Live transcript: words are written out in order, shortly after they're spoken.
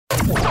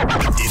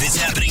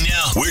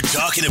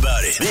talking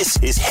about it. This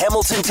is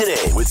Hamilton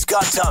Today with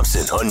Scott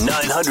Thompson on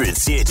 900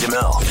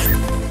 CHML.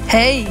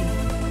 Hey,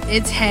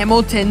 it's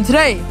Hamilton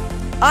Today.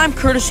 I'm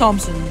Curtis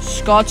Thompson,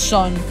 Scott's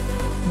son.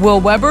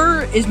 Will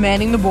Weber is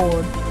manning the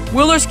board.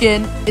 Will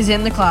Erskine is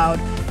in the cloud.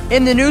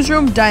 In the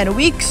newsroom, Diana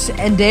Weeks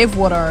and Dave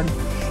Woodard.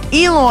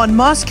 Elon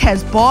Musk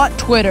has bought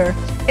Twitter.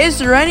 Is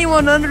there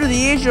anyone under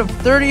the age of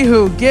 30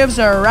 who gives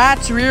a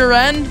rat's rear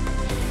end?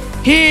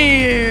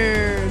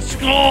 Here's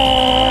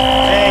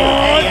Scott! Hey.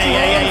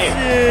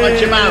 Watch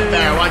your mouth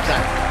there. Watch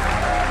that.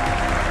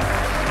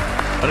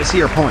 Let us see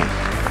your point.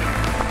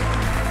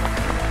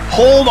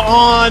 Hold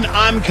on,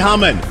 I'm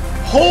coming.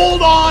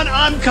 Hold on,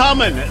 I'm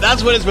coming.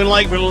 That's what it's been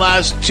like for the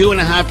last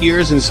 2.5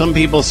 years, and some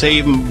people say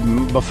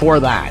even before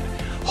that.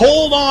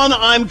 Hold on,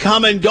 I'm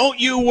coming. Don't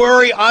you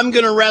worry, I'm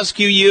going to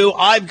rescue you.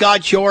 I've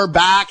got your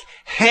back.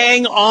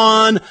 Hang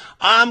on,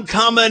 I'm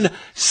coming.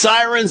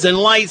 Sirens and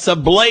lights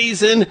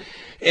ablazing.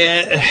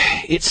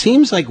 It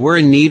seems like we're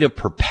in need of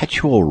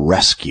perpetual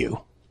rescue.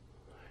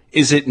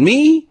 Is it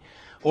me?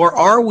 Or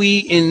are we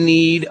in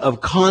need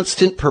of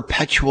constant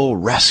perpetual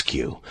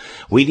rescue?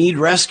 We need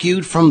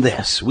rescued from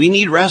this. We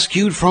need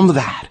rescued from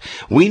that.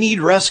 We need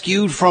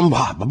rescued from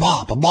blah,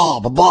 blah, blah, blah,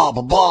 blah, blah,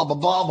 blah, blah, blah,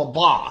 blah, blah,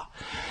 blah.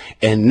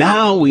 And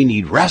now we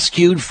need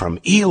rescued from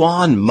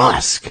Elon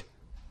Musk.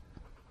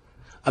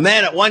 A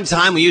man at one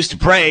time we used to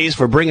praise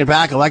for bringing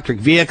back electric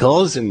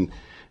vehicles and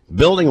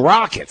building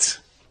rockets.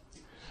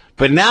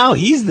 But now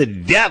he's the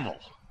devil.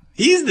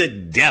 He's the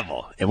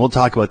devil. And we'll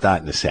talk about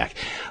that in a sec.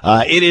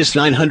 It is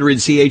 900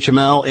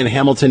 CHML in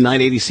Hamilton,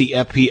 980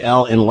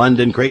 CFPL in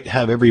London. Great to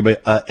have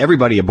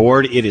everybody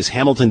aboard. It is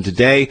Hamilton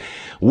Today.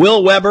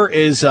 Will Weber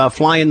is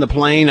flying the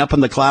plane. Up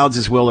in the clouds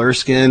is Will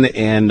Erskine.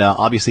 And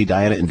obviously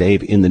Diana and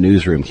Dave in the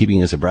newsroom,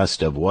 keeping us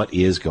abreast of what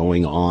is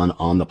going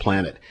on the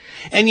planet.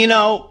 And, you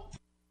know,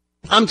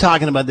 I'm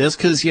talking about this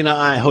because, you know,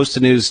 I host a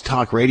news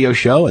talk radio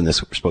show, and this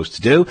is what we're supposed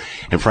to do.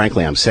 And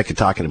frankly, I'm sick of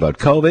talking about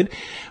COVID.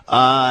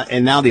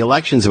 And now the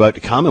election's about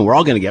to come, and we're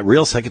all going to get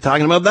real sick of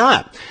talking about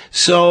that.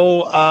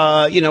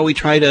 So, you know, we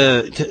try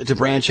to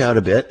branch out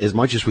a bit as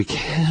much as we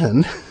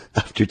can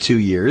after 2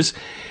 years.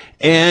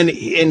 And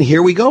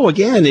here we go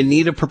again in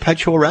need of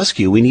perpetual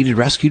rescue. We needed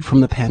rescued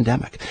from the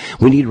pandemic.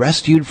 We need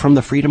rescued from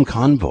the Freedom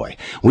Convoy.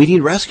 We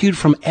need rescued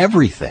from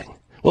everything.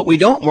 What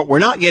we're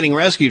not getting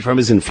rescued from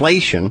is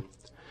inflation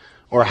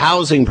or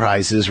housing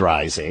prices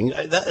rising.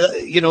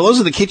 You know, those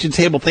are the kitchen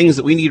table things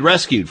that we need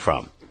rescued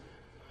from.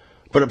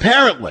 But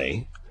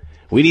apparently,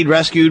 we need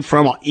rescued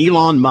from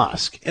Elon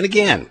Musk. And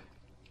again,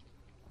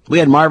 we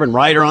had Marvin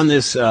Ryder on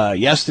this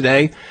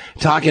yesterday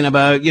talking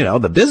about, you know,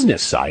 the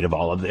business side of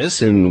all of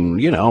this.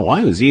 And, you know,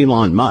 why was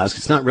Elon Musk?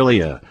 It's not really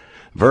a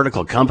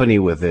vertical company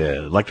with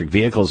electric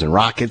vehicles and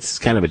rockets. It's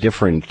kind of a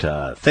different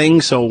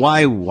thing. So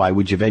why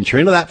would you venture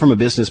into that from a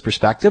business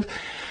perspective?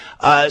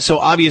 So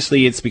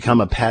obviously it's become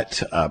a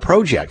pet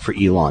project for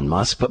Elon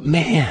Musk. But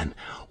man,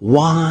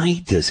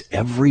 why does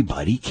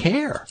everybody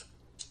care?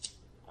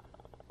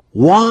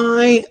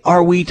 Why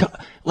are we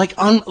like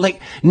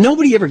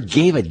nobody ever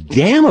gave a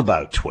damn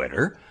about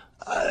Twitter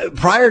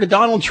prior to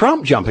Donald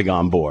Trump jumping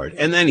on board,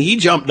 and then he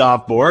jumped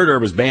off board or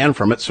was banned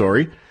from it.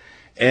 Sorry,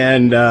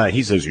 and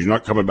he says he's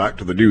not coming back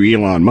to the new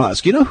Elon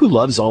Musk. You know who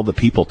loves all the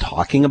people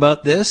talking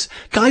about this?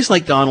 Guys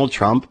like Donald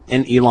Trump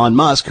and Elon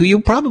Musk, who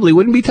you probably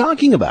wouldn't be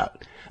talking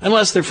about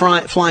unless they're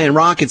flying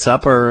rockets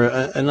up or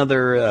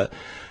another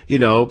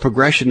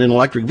progression in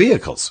electric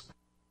vehicles.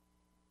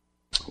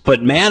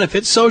 But man, if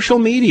it's social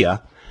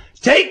media.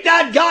 Take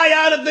that guy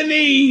out of the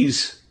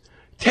knees.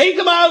 Take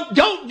him out.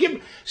 Don't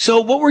give. So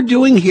what we're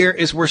doing here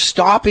is we're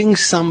stopping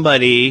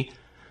somebody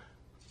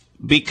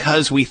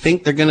because we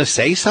think they're going to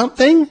say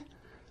something.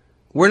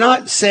 We're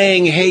not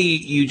saying, hey,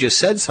 you just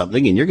said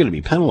something and you're going to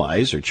be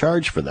penalized or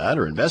charged for that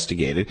or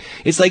investigated.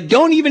 It's like,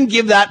 don't even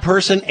give that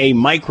person a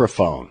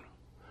microphone.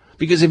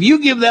 Because if you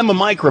give them a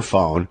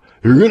microphone,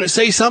 you're going to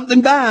say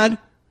something bad.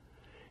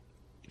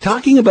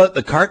 Talking about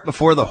the cart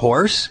before the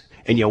horse,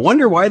 and you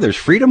wonder why there's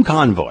freedom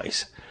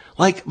convoys.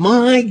 Like,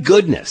 my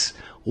goodness,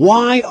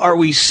 why are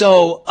we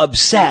so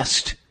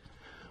obsessed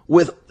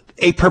with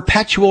a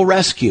perpetual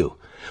rescue?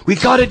 We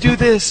got to do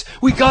this.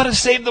 We got to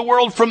save the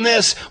world from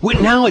this.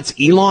 Now it's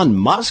Elon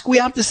Musk we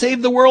have to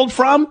save the world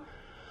from?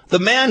 The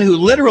man who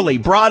literally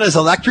brought us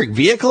electric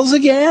vehicles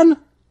again?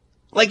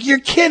 Like, you're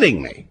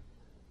kidding me.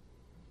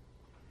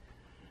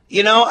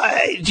 You know,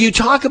 do you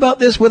talk about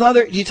this with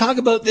other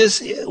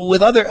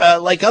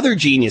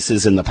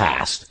geniuses in the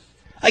past?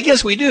 I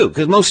guess we do,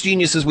 because most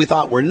geniuses we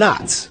thought were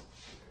nuts.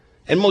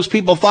 And most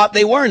people thought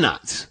they were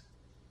nuts.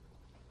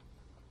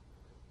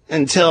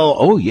 Until,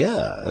 oh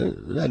yeah,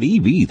 that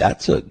EV,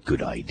 that's a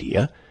good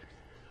idea.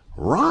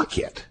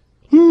 Rocket.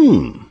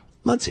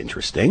 That's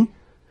interesting.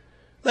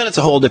 Then it's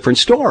a whole different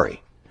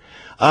story.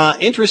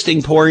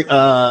 Interesting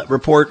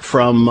report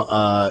from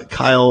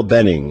Kyle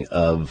Benning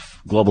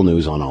of Global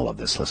News on all of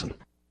this. Listen.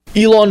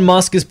 Elon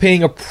Musk is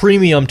paying a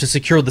premium to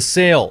secure the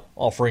sale,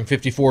 offering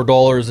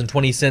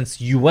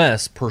 $54.20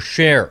 US per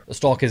share. The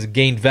stock has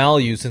gained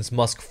value since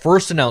Musk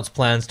first announced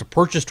plans to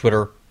purchase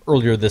Twitter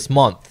earlier this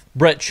month.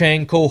 Brett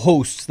Chang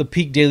co-hosts the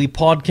Peak Daily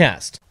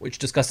podcast, which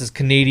discusses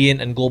Canadian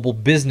and global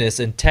business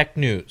and tech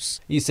news.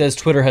 He says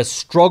Twitter has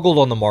struggled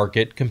on the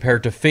market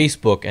compared to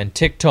Facebook and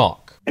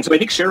TikTok. And so I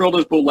think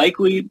shareholders will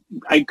likely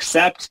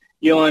accept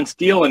Elon's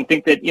deal and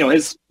think that,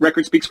 his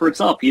record speaks for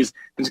itself. He's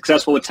been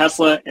successful with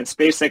Tesla and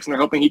SpaceX, and they're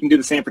hoping he can do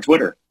the same for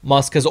Twitter.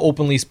 Musk has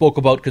openly spoke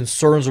about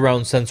concerns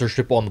around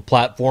censorship on the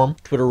platform.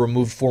 Twitter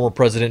removed former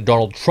President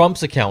Donald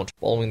Trump's account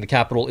following the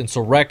Capitol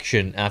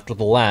insurrection after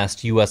the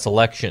last U.S.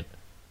 election.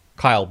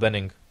 Kyle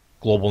Benning,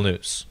 Global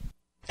News.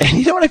 And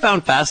you know what I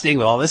found fascinating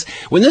with all this?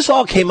 When this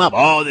all came up,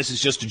 this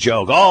is just a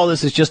joke.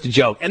 This is just a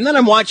joke. And then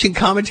I'm watching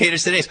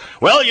commentators today.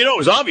 Well, it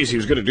was obvious he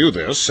was going to do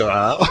this.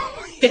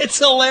 It's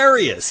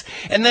hilarious.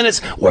 And then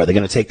are they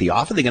going to take the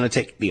off? Are they going to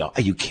take the off?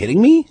 Are you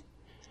kidding me?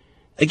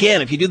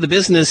 Again, if you do the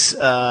business,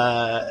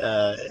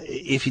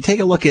 if you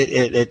take a look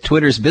at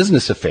Twitter's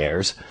business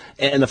affairs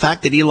and the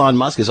fact that Elon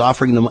Musk is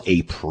offering them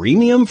a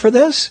premium for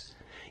this,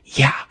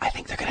 I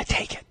think they're going to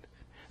take it.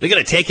 They're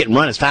going to take it and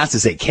run as fast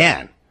as they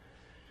can.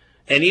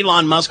 And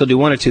Elon Musk will do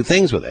one or two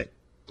things with it.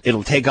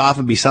 It'll take off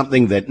and be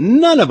something that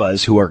none of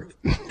us who are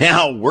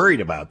now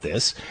worried about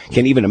this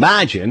can even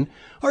imagine,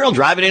 or he'll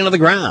drive it into the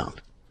ground.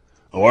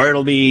 Or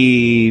it'll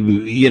be,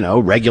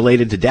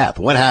 regulated to death,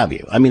 what have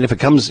you. I mean, if it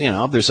comes,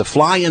 if there's a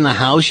fly in the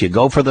house, you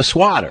go for the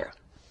swatter.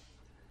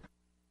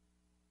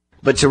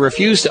 But to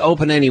refuse to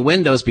open any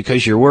windows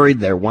because you're worried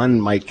there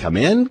one might come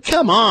in,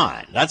 come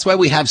on. That's why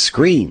we have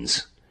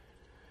screens.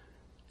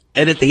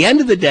 And at the end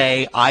of the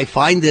day, I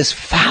find this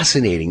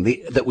fascinating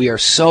that we are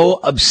so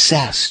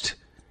obsessed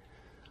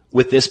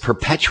with this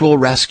perpetual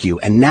rescue.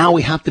 And now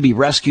we have to be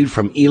rescued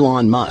from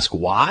Elon Musk.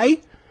 Why?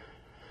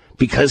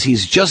 Because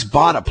he's just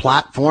bought a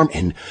platform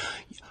and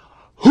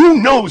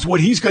who knows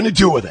what he's going to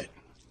do with it.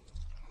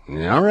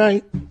 All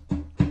right.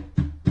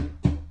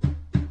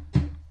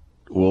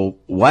 Well,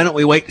 why don't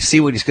we wait to see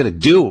what he's going to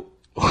do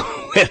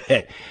with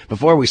it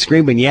before we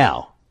scream and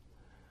yell?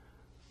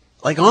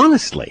 Like,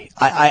 honestly,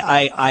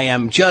 I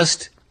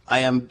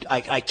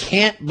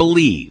can't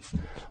believe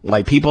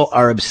why people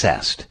are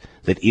obsessed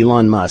that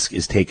Elon Musk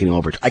is taking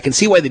over. I can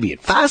see why they'd be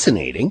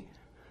fascinated,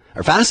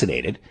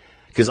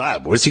 because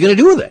what's he going to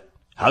do with it?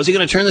 How's he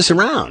going to turn this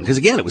around? Because,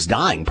 again, it was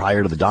dying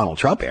prior to the Donald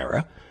Trump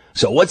era.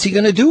 So what's he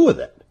going to do with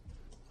it?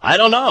 I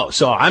don't know.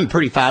 So I'm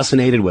pretty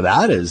fascinated with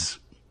that, as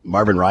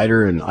Marvin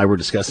Ryder and I were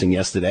discussing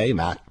yesterday,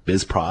 Matt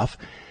Bizprof.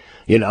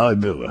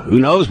 Who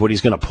knows what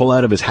he's going to pull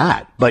out of his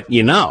hat. But,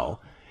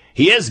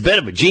 he is a bit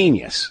of a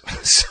genius.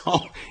 So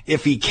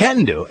if he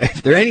can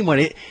if there's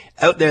anyone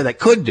out there that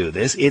could do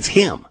this, it's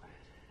him.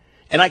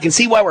 And I can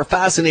see why we're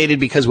fascinated,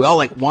 because we all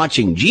like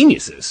watching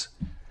geniuses.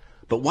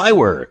 But why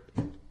we're,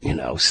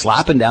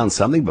 slapping down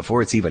something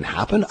before it's even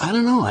happened? I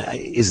don't know.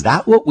 Is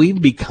that what we've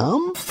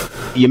become?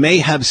 You may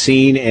have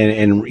seen,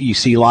 and you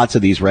see lots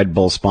of these Red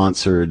Bull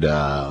sponsored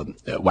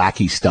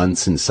wacky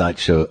stunts and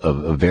such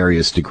of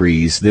various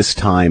degrees. This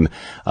time,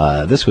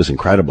 this was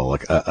incredible.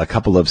 A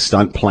couple of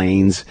stunt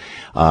planes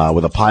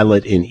with a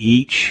pilot in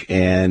each,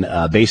 and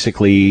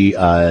basically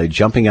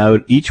jumping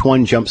out. Each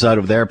one jumps out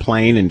of their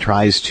plane and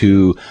tries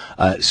to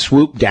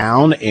swoop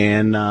down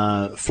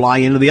and fly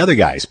into the other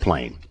guy's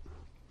plane.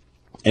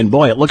 And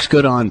boy, it looks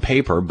good on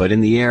paper, but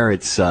in the air,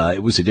 it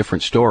was a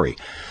different story.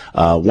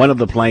 One of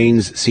the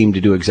planes seemed to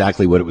do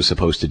exactly what it was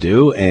supposed to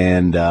do,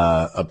 and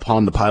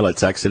upon the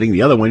pilot's exiting,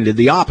 the other one did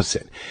the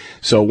opposite.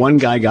 So one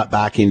guy got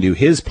back into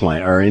his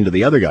plane, or into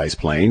the other guy's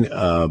plane,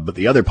 but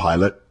the other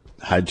pilot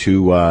had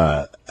to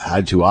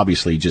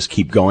obviously just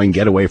keep going,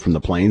 get away from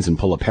the planes, and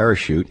pull a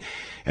parachute,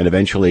 and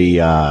eventually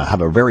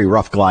have a very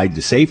rough glide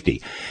to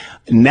safety.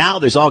 Now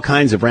there's all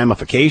kinds of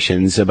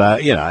ramifications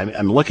about,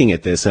 I'm looking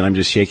at this and I'm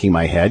just shaking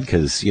my head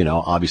because,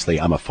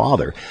 obviously I'm a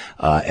father.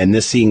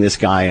 And seeing this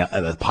guy,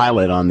 the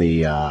pilot on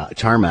the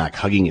tarmac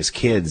hugging his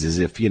kids as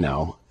if, he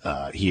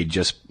had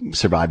just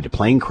survived a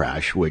plane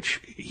crash, which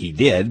he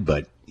did,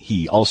 but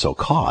he also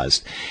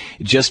caused.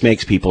 It just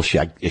makes people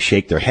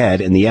shake their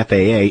head, and the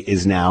FAA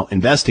is now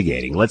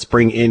investigating. Let's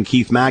bring in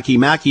Keith Mackey,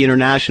 Mackey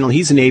International.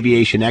 He's an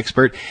aviation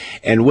expert.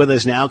 And with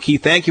us now,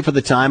 Keith, thank you for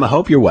the time. I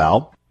hope you're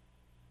well.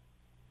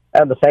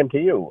 And the same to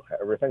you.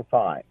 Everything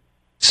fine.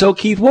 So,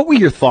 Keith, what were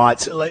your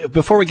thoughts,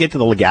 before we get to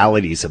the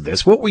legalities of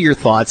this, what were your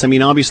thoughts? I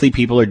mean, obviously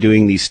people are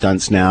doing these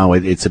stunts now.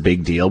 It's a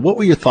big deal. What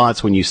were your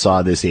thoughts when you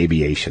saw this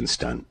aviation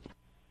stunt?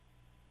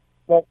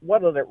 Well,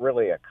 what did it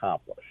really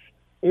accomplish?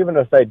 Even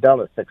if they'd done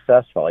it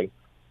successfully,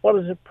 what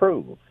does it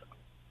prove?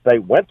 They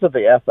went to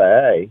the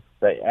FAA,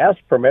 they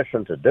asked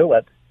permission to do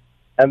it,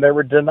 and they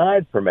were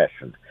denied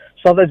permission.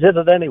 So they did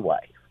it anyway.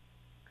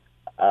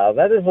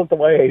 That isn't the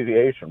way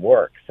aviation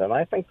works, and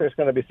I think there's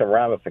going to be some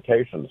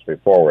ramifications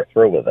before we're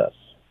through with this.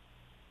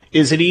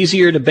 Is it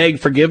easier to beg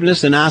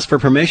forgiveness than ask for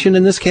permission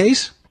in this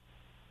case?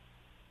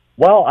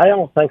 Well, I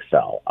don't think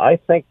so. I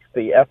think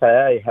the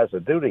FAA has a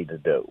duty to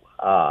do.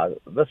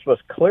 This was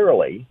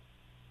clearly,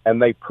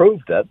 and they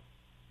proved it,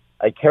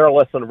 a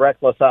careless and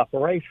reckless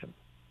operation.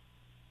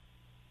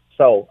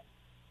 So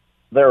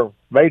there are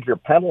major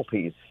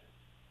penalties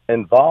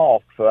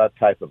involved for that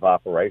type of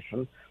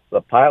operation.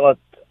 The pilot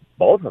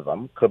both of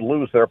them could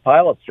lose their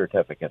pilot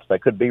certificates. They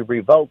could be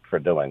revoked for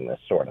doing this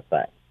sort of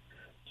thing.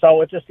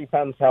 So it just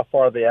depends how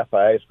far the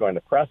FAA is going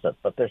to press it.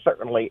 But they're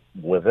certainly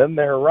within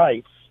their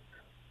rights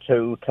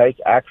to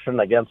take action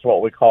against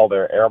what we call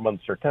their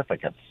airman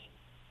certificates.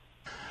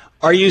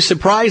 Are you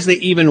surprised they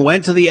even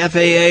went to the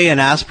FAA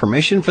and asked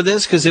permission for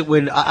this? Because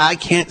I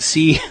can't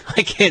see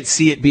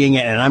it being,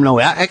 and I'm no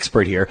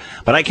expert here,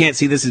 but I can't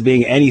see this as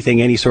being anything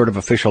any sort of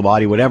official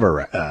body would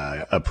ever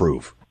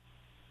approve.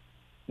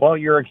 Well,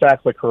 you're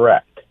exactly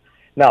correct.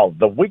 Now,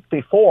 the week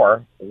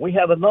before, we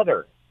had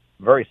another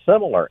very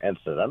similar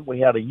incident. We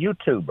had a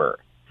YouTuber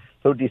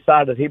who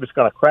decided he was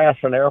going to crash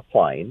an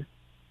airplane.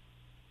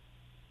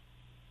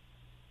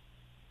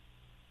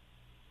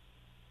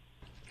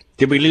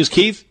 Did we lose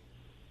Keith?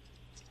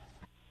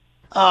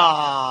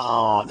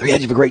 Oh, he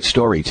had a great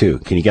story, too.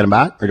 Can you get him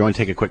back, or do you want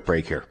to take a quick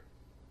break here?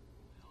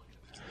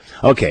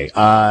 Okay,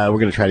 we're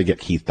going to try to get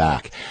Keith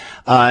back.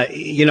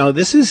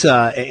 This is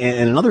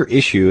another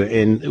issue,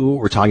 and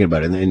we're talking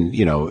about it, and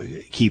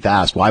Keith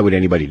asked, why would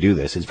anybody do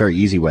this? It's very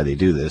easy why they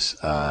do this.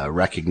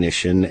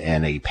 Recognition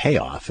and a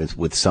payoff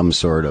with some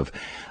sort of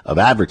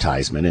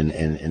advertisement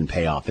and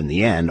payoff in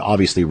the end.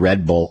 Obviously,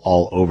 Red Bull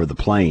all over the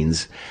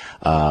planes,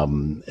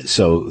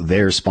 so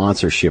their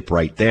sponsorship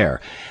right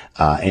there.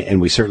 And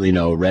we certainly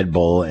know Red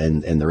Bull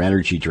and their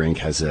energy drink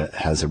has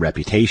a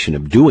reputation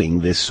of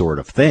doing this sort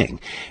of thing,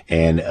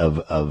 and of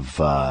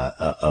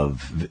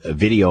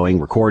videoing,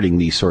 recording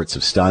these sorts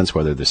of stunts,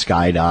 whether they're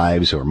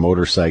skydives or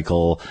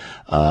motorcycle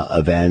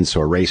events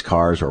or race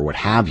cars or what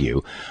have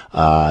you,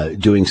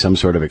 doing some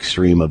sort of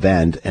extreme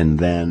event and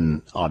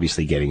then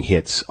obviously getting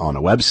hits on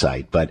a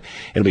website. But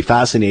it'll be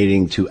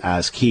fascinating to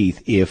ask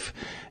Keith if,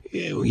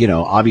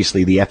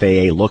 obviously the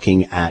FAA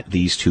looking at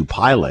these two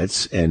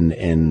pilots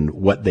and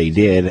what they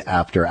did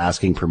after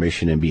asking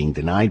permission and being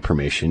denied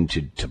permission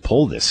to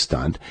pull this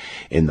stunt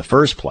in the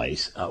first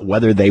place,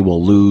 whether they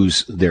will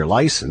lose their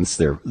license,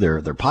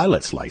 their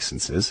pilot's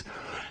licenses.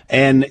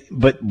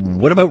 But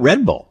what about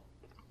Red Bull?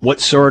 What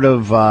sort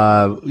of, they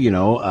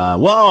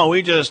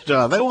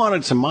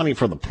wanted some money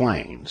for the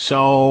plane.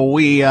 So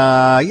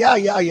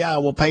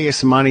we'll pay you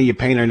some money. You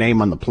paint our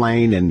name on the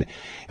plane and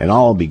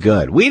all will be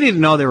good. We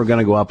didn't know they were going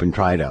to go up and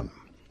try to,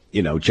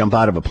 jump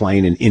out of a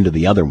plane and into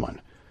the other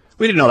one.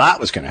 We didn't know that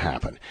was going to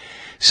happen.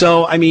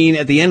 So, I mean,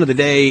 at the end of the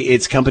day,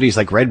 it's companies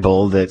like Red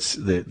Bull that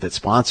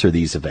sponsor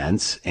these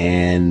events,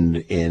 and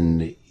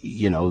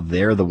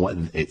they're the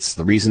one. It's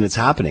the reason it's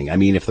happening. I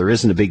mean, if there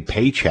isn't a big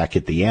paycheck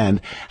at the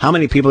end, how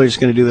many people are just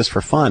going to do this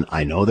for fun?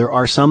 I know there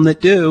are some that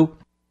do.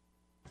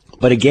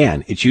 But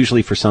again, it's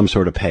usually for some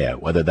sort of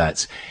payout, whether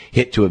that's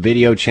hit to a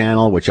video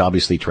channel, which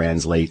obviously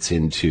translates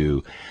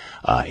into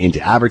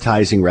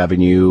advertising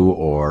revenue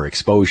or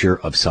exposure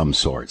of some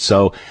sort.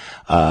 So,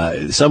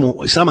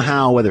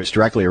 somehow, whether it's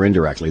directly or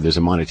indirectly, there's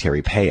a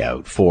monetary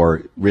payout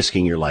for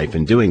risking your life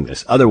in doing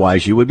this.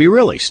 Otherwise, you would be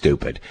really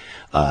stupid,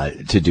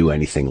 to do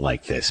anything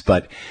like this.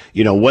 But,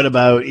 what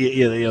about,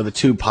 the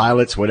two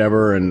pilots,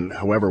 whatever, and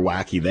however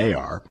wacky they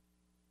are,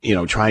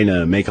 trying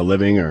to make a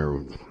living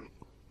or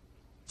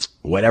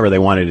whatever they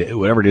wanted to,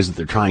 whatever it is that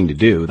they're trying to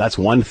do, that's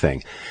one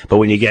thing. But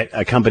when you get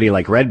a company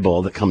like Red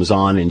Bull that comes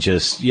on and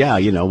just,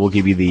 we'll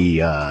give you the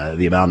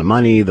amount of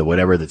money, the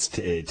whatever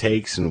it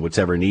takes and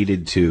whatever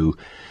needed to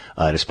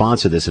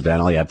sponsor this event,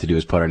 all you have to do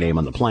is put our name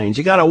on the planes.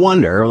 You got to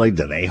wonder,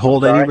 do they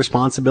hold any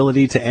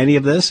responsibility to any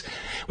of this?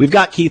 We've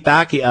got Keith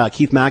Mackey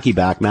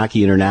back,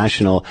 Mackey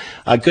International.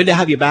 Good to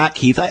have you back,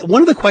 Keith.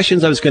 One of the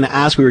questions I was going to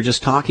ask, we were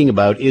just talking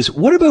about, is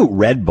what about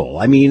Red Bull?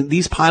 I mean,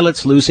 these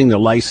pilots losing their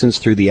license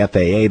through the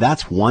FAA,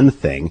 that's one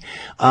thing.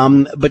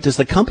 But does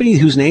the company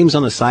whose name's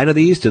on the side of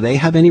these, do they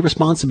have any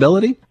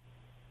responsibility?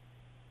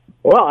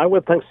 Well, I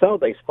would think so.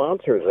 They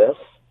sponsor this,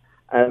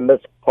 and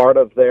it's part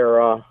of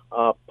their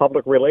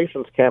public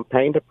relations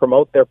campaign to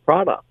promote their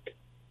product.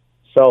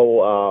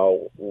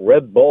 So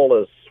Red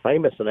Bull is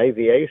famous in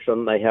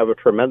aviation. They have a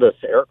tremendous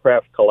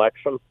aircraft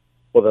collection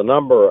with a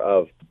number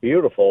of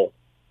beautiful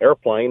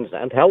airplanes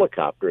and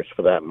helicopters,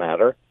 for that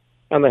matter,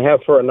 and they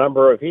have for a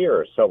number of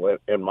years. So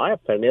in my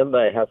opinion,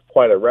 they have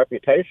quite a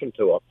reputation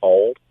to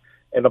uphold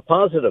in a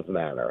positive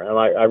manner. And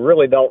I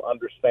really don't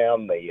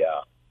understand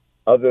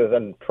other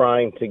than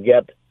trying to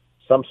get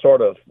some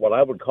sort of what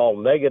I would call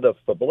negative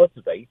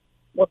publicity,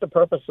 what the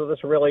purpose of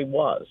this really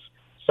was.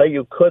 Say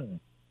you could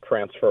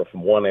transfer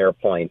from one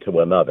airplane to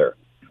another.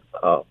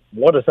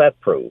 What does that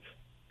prove?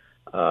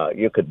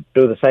 You could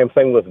do the same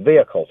thing with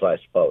vehicles, I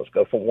suppose,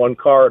 go from one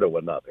car to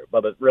another,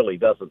 but it really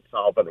doesn't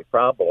solve any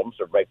problems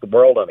or make the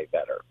world any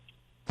better.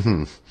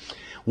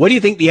 What do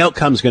you think the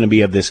outcome is going to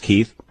be of this,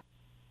 Keith?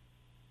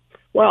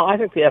 Well, I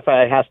think the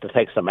FAA has to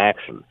take some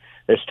action.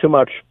 There's too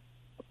much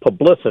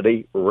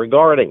publicity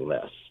regarding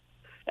this,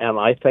 and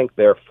I think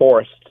they're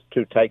forced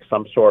to take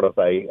some sort of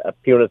a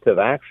punitive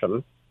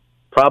action,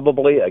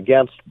 probably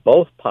against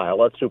both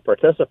pilots who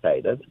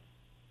participated,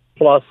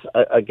 plus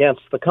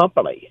against the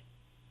company.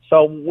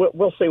 So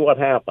we'll see what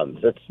happens.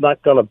 It's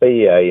not going to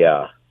be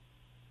a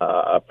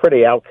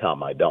pretty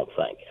outcome, I don't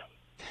think.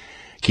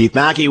 Keith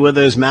Mackey with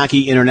us,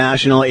 Mackey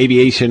International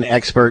aviation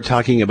expert,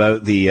 talking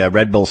about the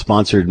Red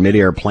Bull-sponsored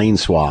mid-air plane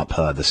swap,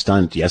 the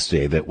stunt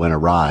yesterday that went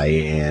awry,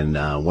 and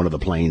one of the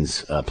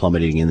planes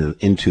plummeting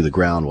into the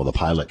ground while the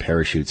pilot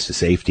parachutes to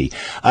safety.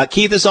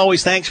 Keith, as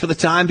always, thanks for the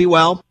time. Be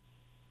well.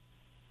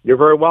 You're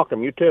very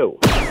welcome. You too.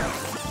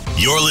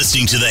 You're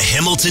listening to the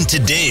Hamilton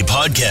Today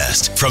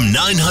podcast from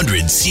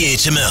 900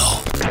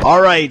 CHML. All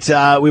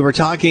right. We were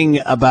talking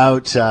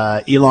about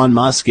Elon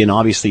Musk and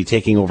obviously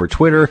taking over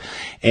Twitter.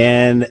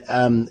 And,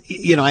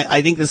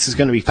 I think this is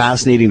going to be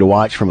fascinating to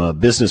watch from a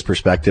business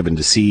perspective and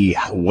to see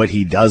what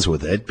he does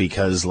with it,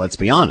 because let's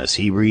be honest,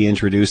 he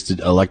reintroduced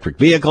electric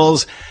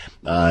vehicles.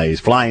 He's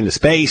flying to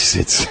space.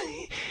 It's,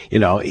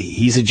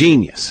 he's a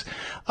genius.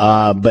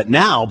 But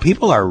now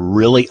people are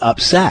really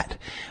upset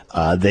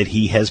that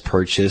he has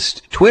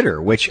purchased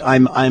Twitter, which I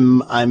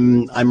must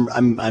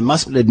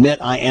admit,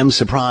 I am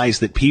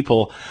surprised that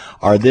people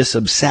are this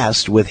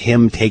obsessed with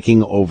him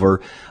taking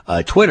over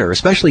Twitter,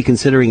 especially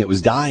considering it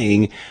was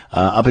dying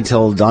up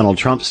until Donald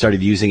Trump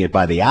started using it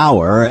by the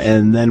hour,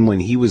 and then when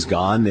he was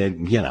gone,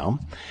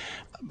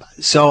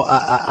 So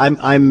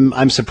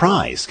I'm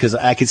surprised, because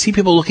I could see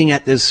people looking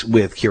at this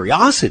with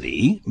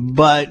curiosity,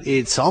 but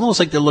it's almost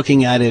like they're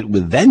looking at it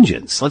with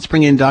vengeance. Let's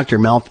bring in Dr.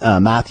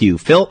 Matthew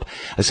Philp,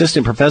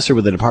 assistant professor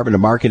with the Department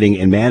of Marketing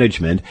and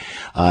Management,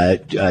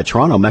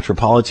 Toronto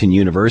Metropolitan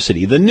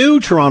University, the new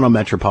Toronto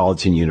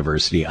Metropolitan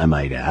University, I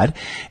might add,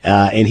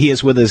 and he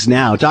is with us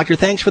now. Doctor,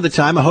 thanks for the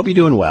time. I hope you're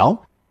doing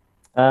well.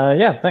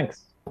 Yeah,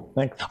 thanks.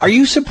 Thanks. Are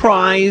you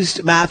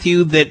surprised,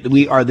 Matthew, that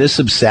we are this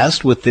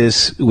obsessed with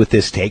this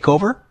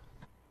takeover?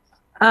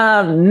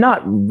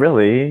 Not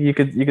really. You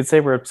could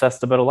say we're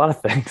obsessed about a lot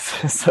of things.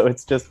 So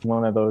it's just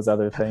one of those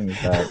other things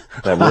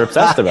that we're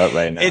obsessed about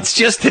right now. It's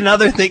just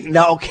another thing.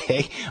 No,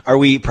 okay. Are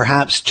we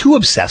perhaps too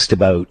obsessed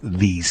about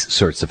these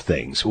sorts of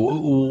things?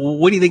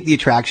 What do you think the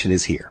attraction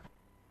is here?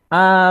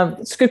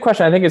 It's a good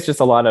question. I think it's just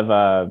a lot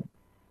of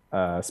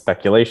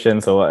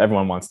speculation. So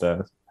everyone wants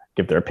to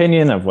give their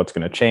opinion of what's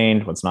going to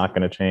change, what's not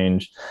going to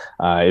change.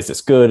 Is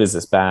this good? Is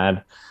this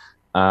bad?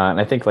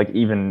 And I think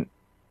even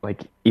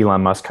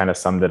Elon Musk kind of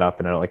summed it up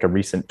in a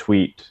recent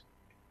tweet.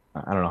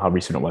 I don't know how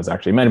recent it was,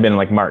 actually. It might have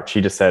been March. He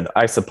just said,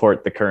 "I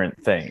support the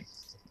current thing,"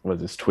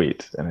 was his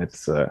tweet. And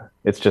it's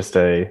just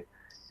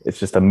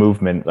a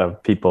movement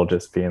of people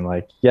just being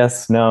like,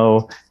 yes,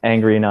 no,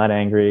 angry, not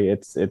angry.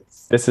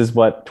 This is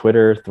what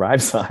Twitter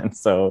thrives on.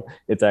 So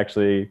it's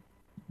actually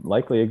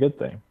likely a good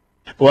thing.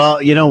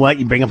 Well, you know what?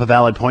 You bring up a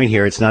valid point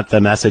here. It's not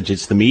the message,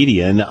 it's the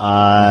median.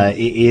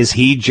 Is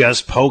he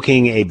just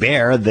poking a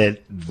bear that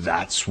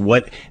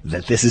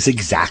this is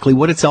exactly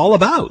what it's all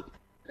about?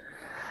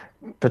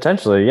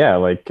 Potentially,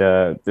 yeah.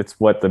 It's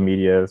what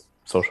the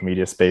social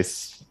media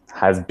space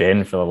has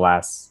been for the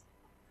last,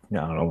 I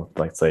don't know,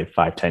 let's say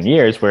 5-10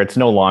 years, where it's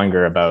no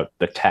longer about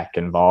the tech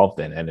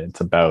involved in it.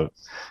 It's about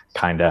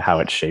kind of how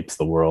it shapes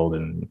the world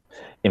and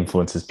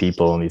influences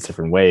people in these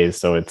different ways.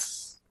 So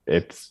it's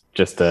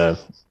just a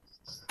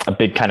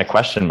big kind of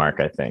question mark.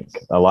 I think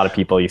a lot of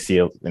people you see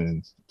a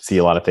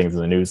lot of things in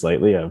the news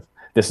lately of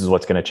this is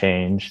what's going to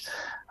change.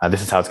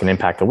 This is how it's going to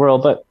impact the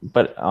world,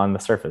 but on the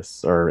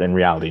surface or in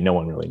reality, no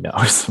one really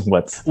knows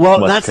what's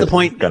that's the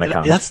point going to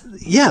come. That's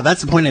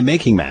the point I'm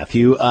making,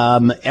 Matthew.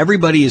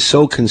 Everybody is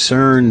so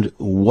concerned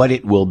what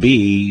it will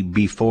be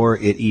before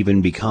it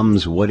even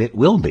becomes what it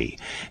will be.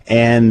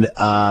 And,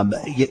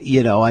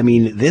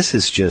 this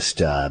is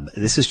just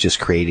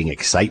creating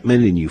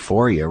excitement and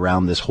euphoria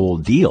around this whole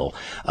deal.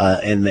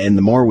 And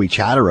the more we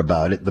chatter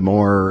about it, the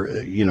more,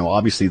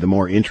 obviously the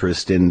more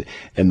interest and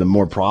the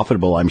more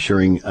profitable I'm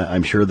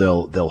sure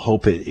they'll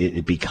hope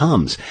it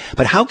becomes.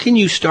 But how can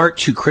you start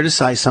to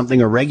criticize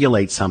something or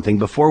regulate something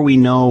before we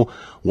know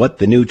what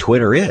the new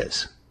Twitter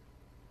is?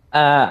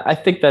 I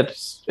think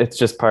it's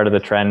just part of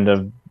the trend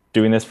of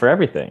doing this for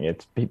everything.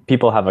 It's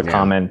people have a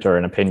comment or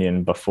an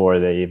opinion before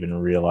they even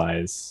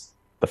realize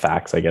the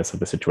facts, I guess, of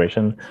the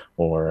situation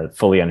or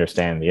fully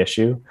understand the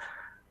issue.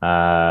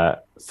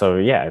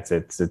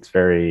 It's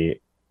very,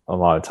 a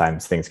lot of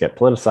times things get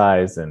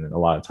politicized, and a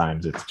lot of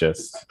times it's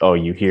just,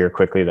 you hear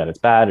quickly that it's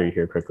bad, or you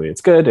hear quickly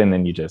it's good, and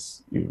then you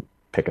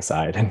pick a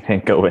side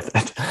and go with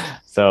it.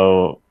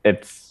 So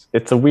it's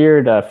a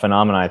weird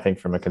phenomenon, I think,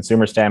 from a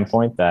consumer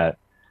standpoint that,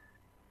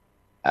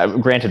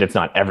 granted, it's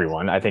not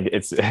everyone. I think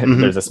it's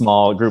there's a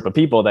small group of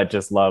people that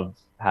just love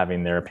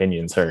having their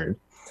opinions heard.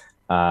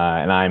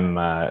 And I'm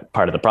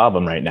part of the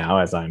problem right now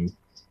as I'm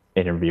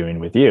interviewing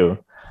with you.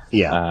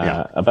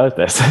 About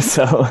this.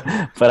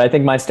 But I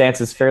think my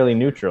stance is fairly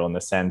neutral in the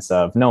sense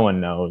of no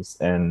one knows,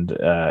 and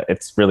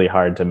it's really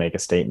hard to make a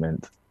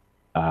statement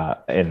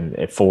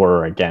for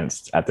or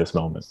against at this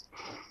moment.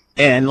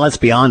 And let's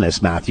be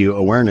honest, Matthew,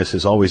 awareness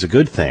is always a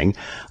good thing.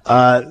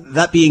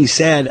 That being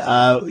said,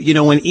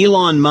 when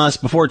Elon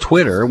Musk, before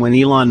Twitter, when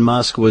Elon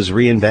Musk was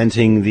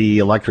reinventing the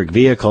electric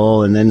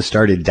vehicle and then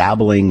started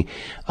dabbling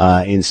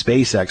in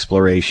space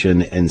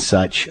exploration and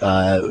such,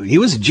 he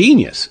was a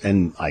genius.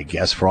 And I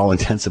guess for all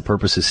intents and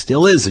purposes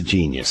still is a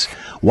genius.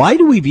 Why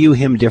do we view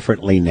him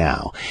differently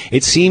now?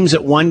 It seems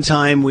at one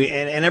time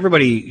and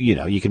everybody,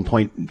 you can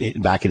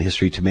point back in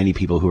history to many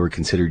people who were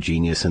considered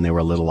genius and they were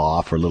a little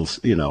off or a little,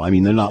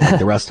 they're not like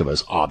the rest of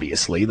us,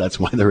 obviously. That's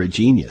why they're a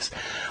genius.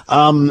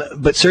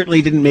 But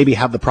certainly didn't maybe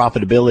have the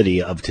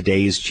profitability of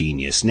today's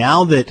genius.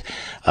 Now that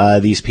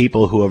these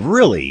people who have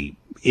really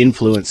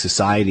influenced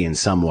society in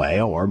some way,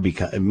 or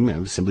because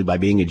simply by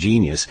being a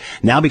genius,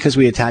 now because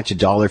we attach a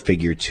dollar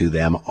figure to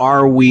them,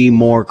 are we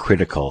more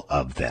critical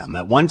of them?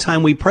 At one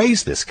time we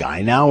praised this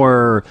guy. Now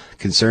we're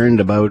concerned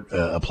about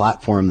a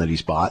platform that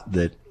he's bought,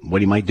 that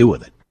what he might do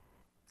with it.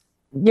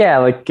 Yeah,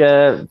 like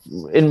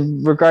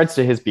in regards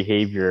to his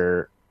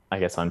behavior, I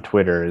guess on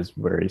Twitter is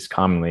where he's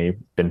commonly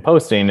been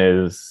posting,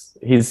 is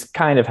he's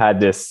kind of had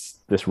this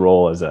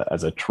role as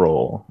a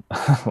troll,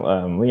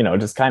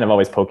 just kind of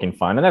always poking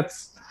fun, and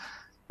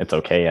it's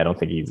okay. I don't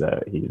think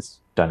he's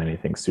done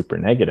anything super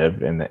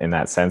negative in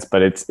that sense,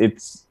 but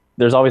it's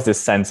there's always this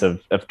sense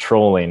of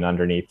trolling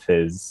underneath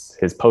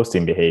his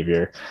posting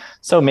behavior.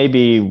 So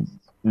maybe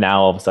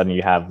now all of a sudden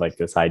you have like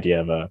this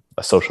idea of a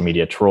social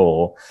media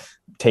troll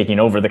taking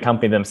over the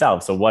company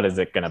themselves. So what is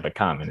it going to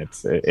become? And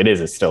it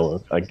is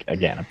still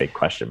again a big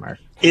question mark.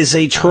 Is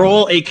a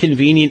troll a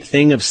convenient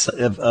thing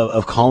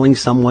of calling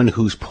someone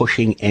who's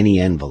pushing any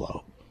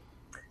envelope?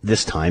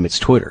 This time it's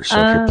Twitter.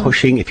 So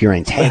if you're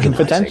antagonizing,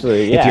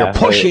 potentially, yeah.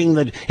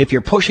 If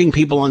you're pushing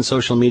people on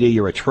social media,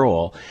 you're a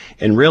troll.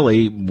 And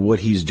really what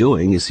he's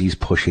doing is he's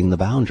pushing the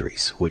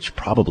boundaries, which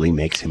probably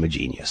makes him a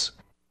genius.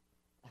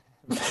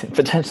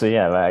 Potentially,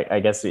 yeah.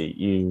 I guess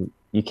you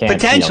can't.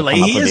 Potentially,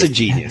 he is a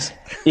genius.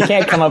 You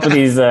can't come up with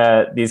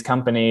these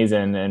companies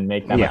and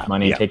make that much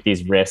money, take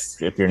these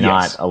risks if you're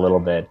not a little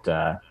bit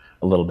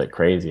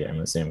crazy. I'm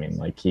assuming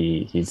like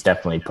he's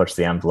definitely pushed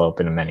the envelope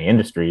into many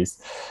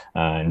industries,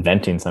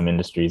 inventing some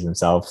industries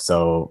himself.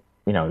 So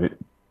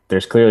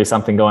there's clearly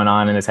something going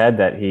on in his head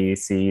that he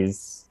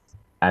sees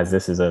as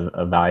this is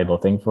a valuable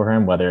thing for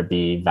him, whether it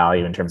be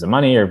value in terms of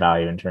money or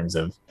value in terms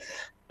of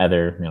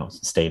other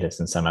status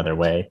in some other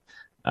way.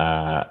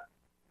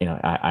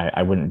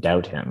 I wouldn't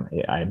doubt him.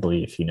 I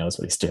believe he knows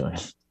what he's doing.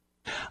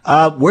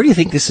 Where do you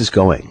think this is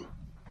going?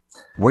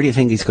 Where do you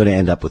think he's going to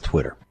end up with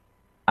Twitter?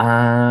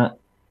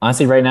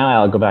 Honestly, right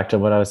now, I'll go back to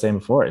what I was saying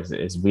before,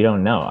 is we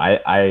don't know.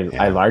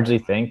 I largely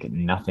think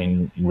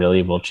nothing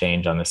really will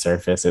change on the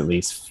surface, at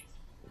least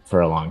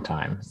for a long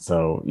time.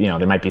 So,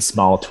 there might be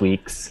small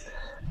tweaks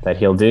that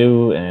he'll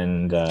do.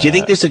 And do you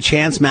think there's a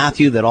chance,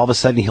 Matthew, that all of a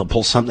sudden he'll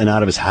pull something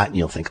out of his hat and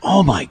you'll think,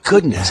 oh my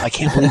goodness, I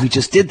can't believe he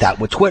just did that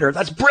with Twitter.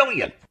 That's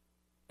brilliant.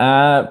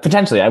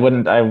 Potentially. I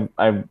wouldn't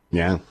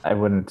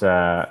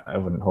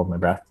hold my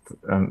breath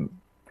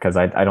because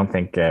I don't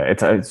think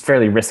it's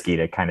fairly risky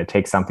to kind of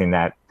take something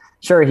that,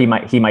 sure, he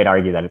might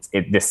argue that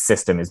this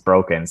system is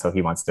broken, so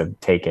he wants to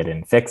take it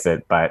and fix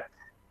it. But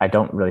I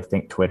don't really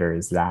think Twitter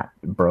is that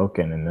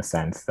broken in the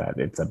sense that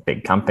it's a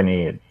big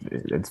company.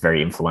 It's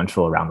very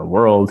influential around the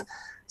world.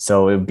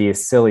 So it would be a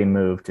silly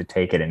move to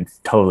take it and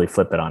totally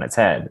flip it on its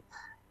head.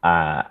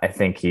 I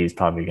think he's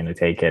probably going to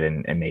take it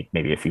and make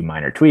maybe a few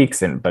minor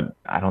tweaks, but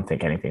I don't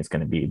think anything's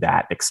going to be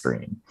that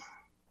extreme.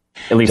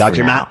 At least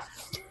for now.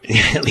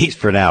 At least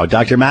for now.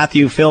 Dr.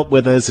 Matthew Philp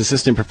with us,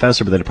 assistant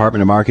professor for the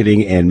Department of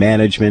Marketing and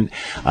Management,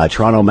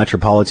 Toronto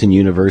Metropolitan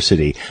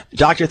University.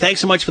 Doctor,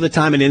 thanks so much for the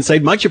time and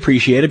insight. Much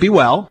appreciated. Be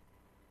well.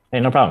 Hey,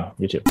 no problem.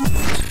 You too.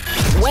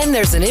 When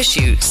there's an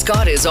issue,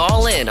 Scott is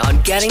all in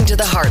on getting to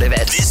the heart of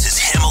it. This is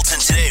Hamilton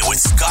Today with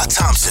Scott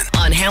Thompson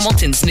on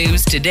Hamilton's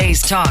News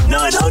Today's Talk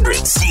 900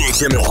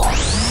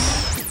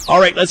 CHML. All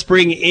right, let's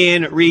bring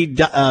in Reed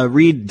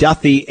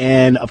Duthie,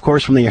 and of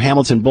course from the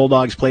Hamilton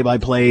Bulldogs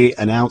play-by-play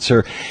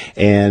announcer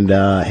and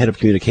head of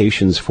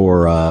communications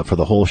for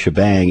the whole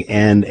shebang,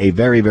 and a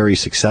very, very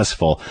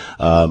successful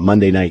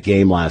Monday night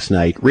game last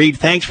night. Reed,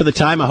 thanks for the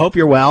time. I hope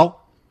you're well.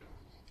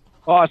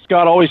 Oh,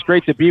 Scott, always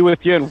great to be with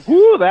you. And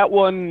whoo, that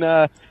one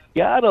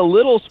got a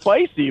little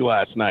spicy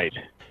last night.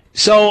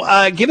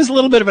 So give us a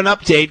little bit of an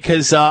update,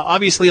 because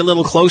obviously a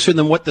little closer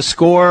than what the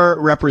score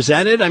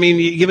represented. I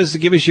mean, give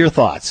us your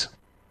thoughts.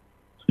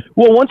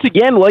 Well, once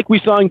again, like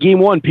we saw in Game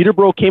 1,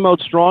 Peterborough came out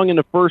strong in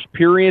the first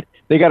period.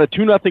 They got a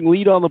 2-0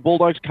 lead on the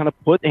Bulldogs, kind of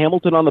put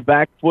Hamilton on the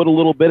back foot a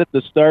little bit at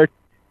the start.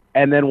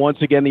 And then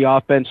once again, the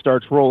offense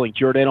starts rolling.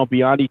 Giordano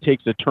Biondi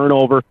takes a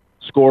turnover,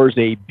 scores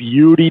a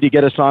beauty to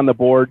get us on the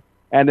board.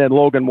 And then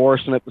Logan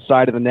Morrison at the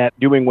side of the net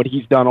doing what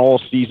he's done all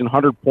season,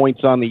 100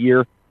 points on the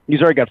year.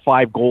 He's already got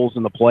 5 goals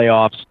in the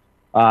playoffs.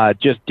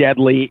 Just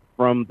deadly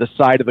from the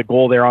side of the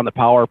goal there on the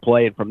power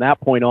play. And from that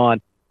point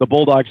on, the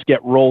Bulldogs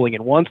get rolling.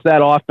 And once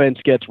that offense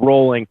gets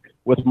rolling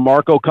with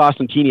Marco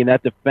Costantini and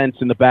that defense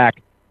in the back,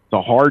 it's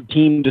a hard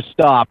team to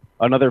stop.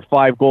 Another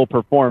 5-goal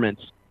performance.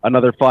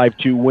 another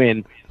 5-2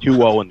 win,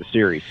 2-0 in the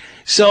series.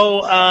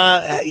 So,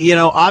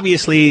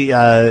 obviously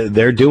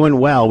they're doing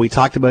well. We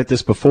talked about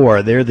this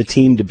before. They're the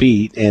team to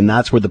beat, and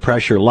that's where the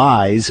pressure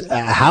lies.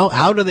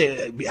 How do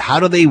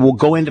they will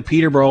go into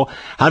Peterborough?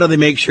 How do they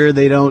make sure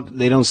they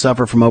don't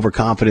suffer from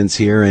overconfidence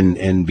here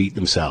and beat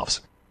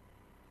themselves?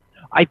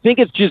 I think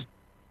it's just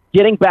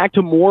getting back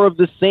to more of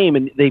the same,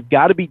 and they've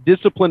got to be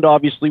disciplined.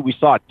 Obviously, we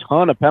saw a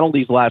ton of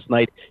penalties last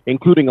night,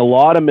 including a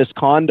lot of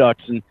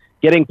misconducts and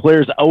getting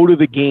players out of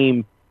the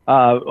game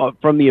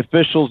from the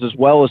officials, as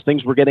well as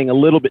things were getting a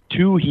little bit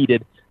too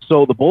heated.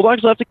 So the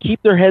Bulldogs have to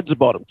keep their heads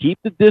about them, keep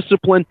the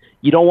discipline.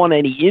 You don't want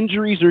any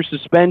injuries or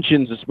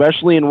suspensions,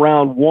 especially in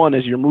round one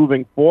as you're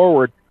moving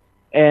forward.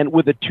 And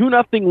with a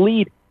 2-0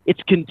 lead,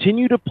 it's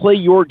continue to play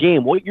your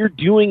game. What you're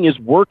doing is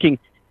working.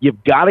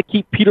 You've got to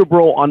keep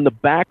Peterborough on the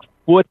back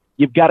foot.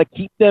 You've got to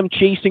keep them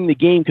chasing the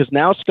game, because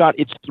now, Scott,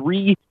 it's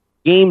 3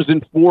 games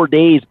in 4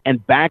 days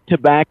and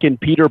back-to-back in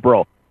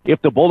Peterborough.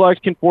 If the Bulldogs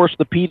can force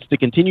the Petes to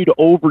continue to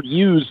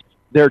overuse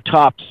their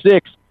top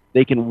 6,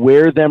 they can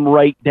wear them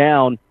right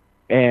down.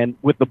 And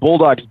with the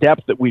Bulldogs'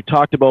 depth that we've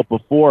talked about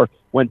before,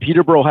 when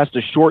Peterborough has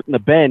to shorten the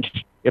bench,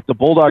 if the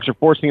Bulldogs are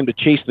forcing them to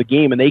chase the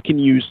game and they can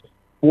use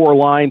 4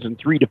 lines and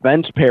 3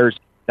 defense pairs,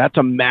 that's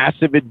a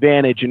massive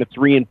advantage in a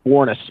 3 and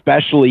 4, and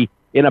especially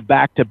in a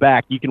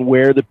back-to-back. You can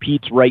wear the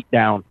Petes right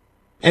down.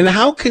 And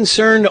how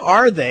concerned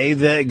are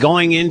they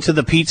going into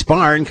the Pete's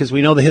barn, because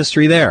we know the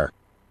history there?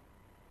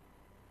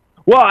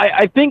 Well,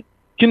 I think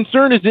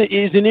concern is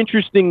an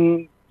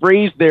interesting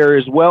phrase there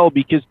as well,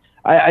 because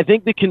I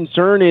think the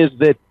concern is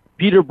that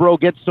Peterborough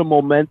gets some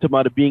momentum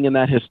out of being in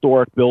that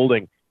historic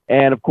building.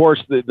 And, of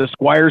course, the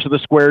squires are the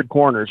squared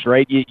corners,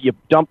 right? You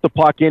dump the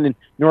puck in, and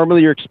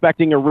normally you're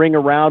expecting a ring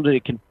around, and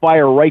it can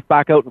fire right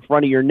back out in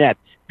front of your net.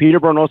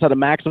 Peterborough knows how to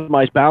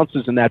maximize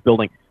bounces in that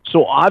building.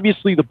 So,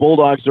 obviously, the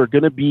Bulldogs are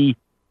going to be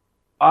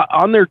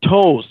on their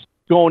toes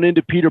going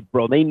into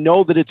Peterborough. They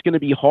know that it's going to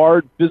be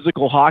hard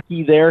physical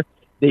hockey there.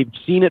 They've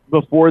seen it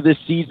before this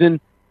season,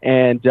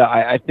 and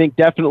I think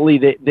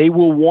definitely they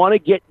will want to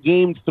get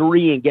Game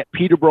 3 and get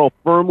Peterborough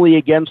firmly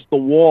against the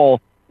wall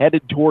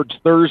headed towards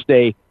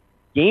Thursday.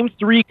 Game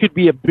 3 could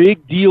be a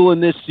big deal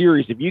in this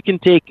series. If you can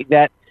take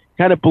that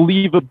kind of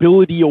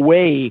believability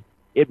away,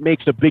 it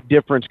makes a big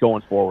difference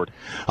going forward.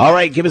 All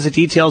right, give us the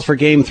details for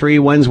Game 3,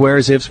 when's,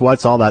 where's, ifs,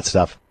 what's, all that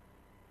stuff.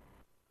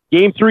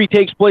 Game 3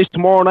 takes place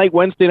tomorrow night,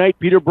 Wednesday night,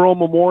 Peterborough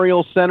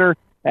Memorial Center,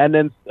 and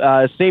then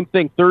same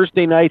thing,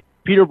 Thursday night,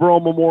 Peterborough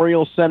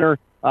Memorial Center,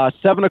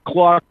 7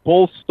 o'clock,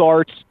 both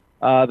starts.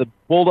 The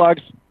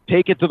Bulldogs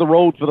take it to the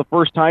road for the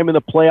first time in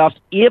the playoffs.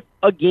 If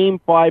a Game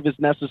 5 is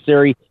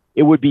necessary,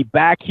 it would be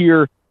back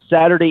here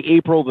Saturday,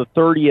 April the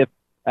 30th,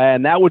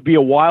 and that would be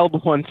a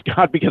wild one,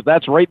 Scott, because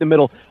that's right in the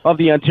middle of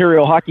the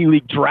Ontario Hockey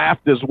League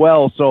draft as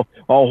well. So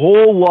a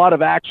whole lot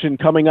of action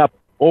coming up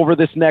over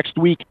this next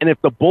week. And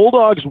if the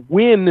Bulldogs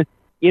win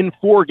in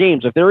 4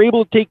 games, if they're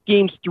able to take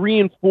Games 3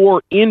 and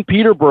 4 in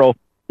Peterborough,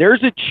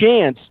 there's a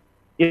chance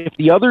if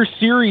the other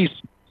series,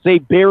 say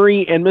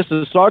Barrie and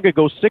Mississauga,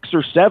 go 6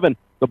 or 7,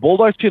 the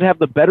Bulldogs could have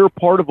the better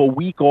part of a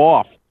week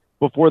off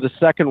before the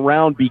second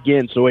round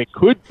begins. So it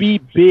could be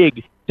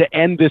big to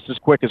end this as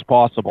quick as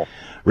possible.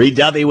 Reed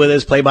Duthie with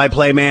us,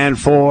 play-by-play man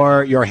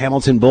for your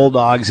Hamilton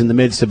Bulldogs in the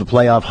midst of a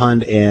playoff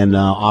hunt, and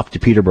off to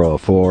Peterborough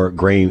for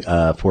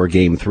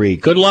Game 3.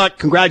 Good luck.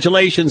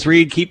 Congratulations,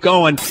 Reed. Keep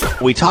going.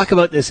 We talk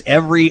about this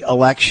every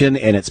election,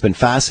 and it's been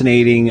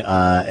fascinating,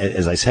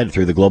 as I said,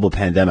 through the global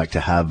pandemic,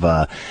 to have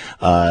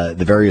the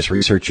various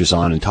researchers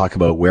on and talk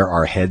about where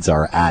our heads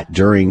are at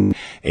during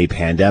a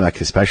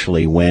pandemic,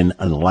 especially when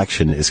an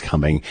election is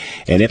coming.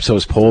 And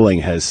Ipsos polling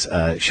has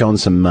shown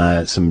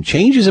some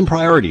changes in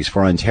priorities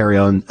for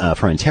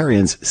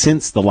Ontarians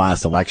since the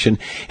last election.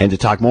 And to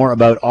talk more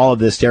about all of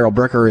this, Daryl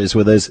Bricker is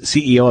with us,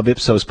 CEO of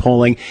Ipsos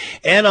Polling,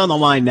 and on the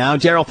line now.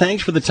 Daryl,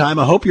 thanks for the time.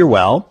 I hope you're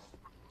well.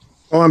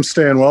 Oh, I'm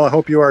staying well. I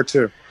hope you are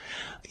too.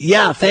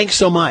 Yeah, thanks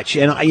so much.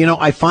 And,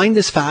 I find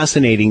this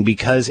fascinating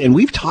because, and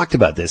we've talked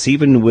about this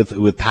even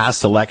with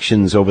past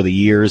elections over the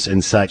years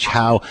and such,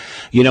 how,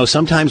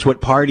 sometimes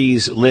what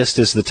parties list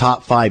as the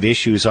top 5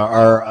 issues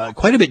are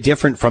quite a bit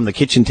different from the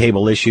kitchen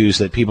table issues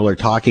that people are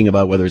talking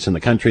about, whether it's in the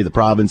country, the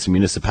province, the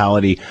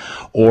municipality,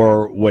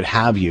 or what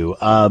have you.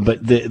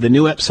 But the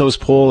new Ipsos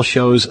poll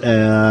shows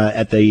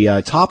at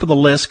the top of the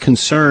list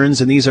concerns,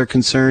 and these are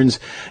concerns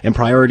and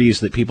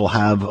priorities that people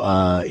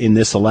have in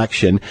this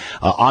election.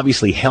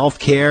 Obviously,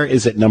 healthcare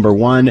is at number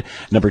 1.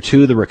 Number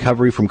 2, the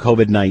recovery from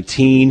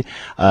COVID-19.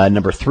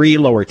 Number 3,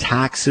 lower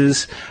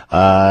taxes.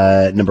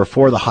 Number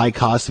 4, the high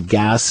cost of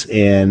gas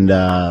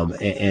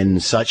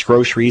and such,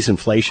 groceries,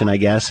 inflation, I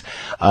guess.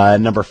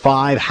 Number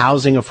 5,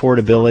 housing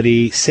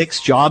affordability. 6,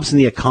 jobs in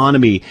the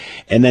economy.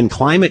 And then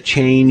climate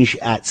change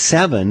at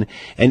 7.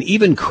 And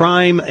even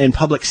crime and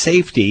public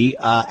safety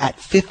at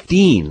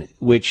 15,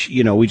 which,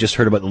 we just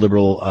heard about the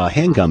Liberal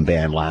handgun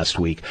ban last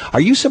week.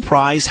 Are you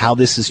surprised how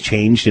this has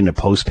changed in a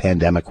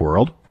post-pandemic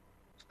world?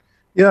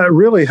 Yeah, it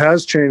really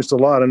has changed a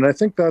lot. And I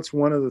think that's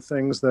one of the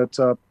things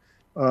that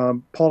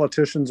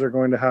politicians are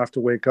going to have to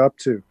wake up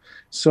to.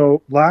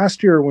 So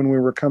last year, when we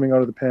were coming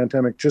out of the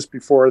pandemic, just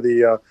before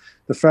the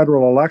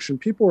federal election,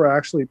 people were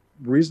actually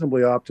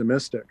reasonably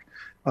optimistic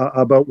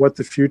about what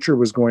the future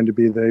was going to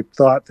be. They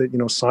thought that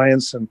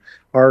science and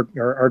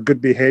our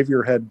good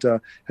behavior had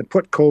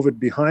put COVID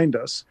behind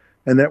us,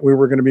 and that we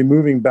were going to be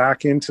moving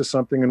back into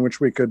something in which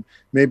we could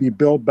maybe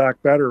build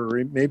back better,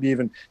 or maybe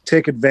even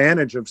take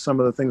advantage of some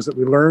of the things that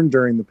we learned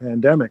during the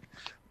pandemic.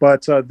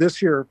 But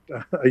this year,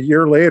 a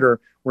year later,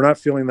 we're not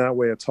feeling that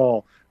way at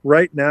all.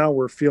 Right now,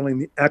 we're feeling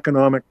the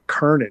economic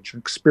carnage,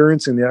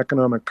 experiencing the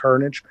economic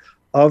carnage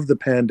of the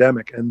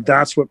pandemic. And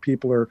that's what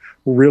people are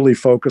really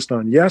focused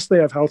on. Yes, they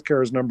have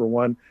healthcare as number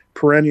one,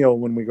 perennial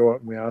when we go out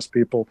and we ask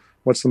people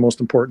what's the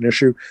most important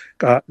issue.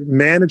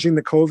 Managing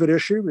the COVID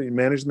issue,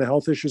 managing the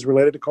health issues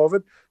related to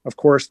COVID, of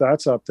course,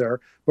 that's up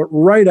there. But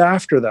right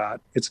after that,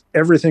 it's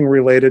everything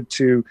related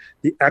to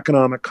the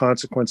economic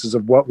consequences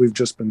of what we've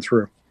just been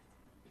through.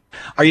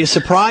 Are you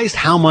surprised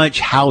how much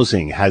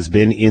housing has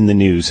been in the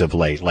news of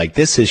late? Like,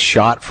 this is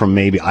shot from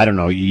maybe, I don't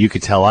know, you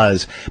could tell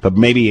us, but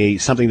maybe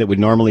something that would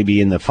normally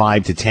be in the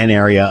 5 to 10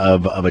 area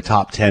of a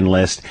top 10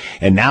 list,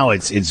 and now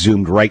it's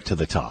zoomed right to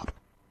the top.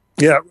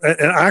 Yeah, and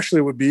actually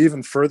it would be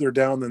even further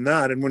down than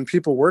that. And when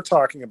people were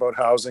talking about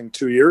housing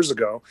 2 years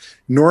ago,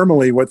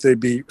 normally what they'd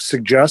be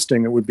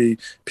suggesting, it would be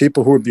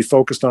people who would be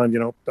focused on,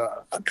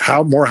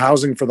 how more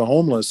housing for the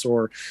homeless,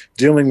 or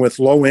dealing with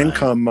low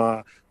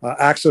income,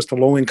 access to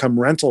low-income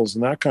rentals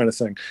and that kind of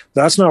thing.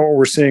 That's not what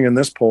we're seeing in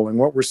this polling.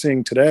 What we're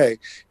seeing today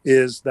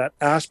is that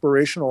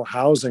aspirational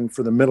housing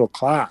for the middle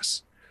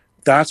class.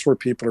 That's where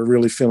people are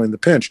really feeling the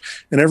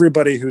pinch. And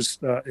everybody who's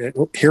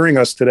hearing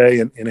us today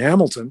in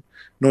Hamilton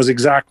knows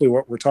exactly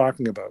what we're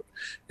talking about.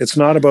 It's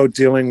not about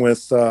dealing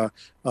with the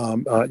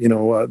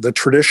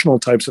traditional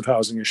types of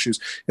housing issues.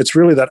 It's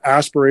really that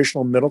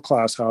aspirational middle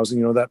class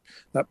housing.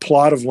 That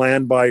plot of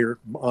land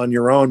on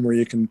your own where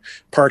you can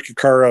park your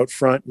car out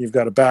front. And you've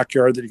got a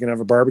backyard that you can have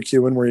a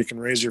barbecue in, where you can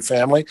raise your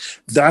family.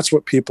 That's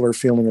what people are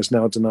feeling is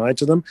now denied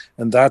to them,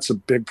 and that's a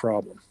big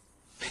problem.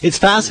 It's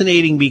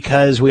fascinating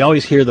because we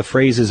always hear the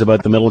phrases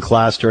about the middle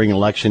class during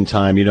election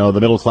time, the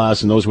middle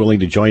class and those willing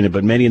to join it.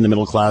 But many in the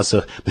middle class,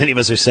 many of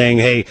us are saying,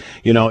 hey,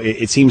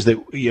 it seems that,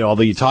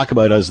 although you talk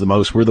about us the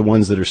most, we're the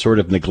ones that are sort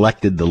of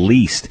neglected the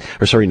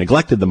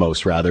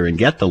most rather, and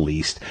get the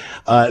least.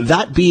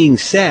 That being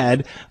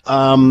said,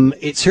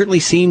 it certainly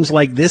seems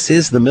like this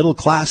is the middle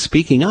class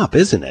speaking up,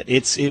 isn't it?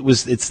 It's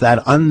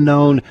that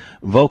unknown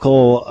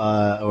vocal,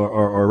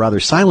 or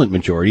rather silent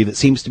majority that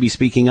seems to be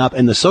speaking up,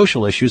 and the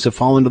social issues have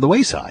fallen to the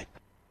wayside.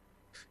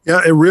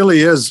 Yeah, it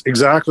really is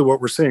exactly what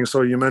we're seeing.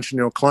 So you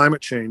mentioned,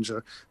 climate change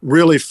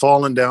really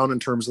fallen down in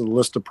terms of the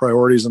list of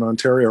priorities in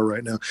Ontario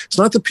right now. It's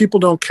not that people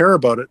don't care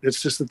about it.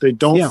 It's just that they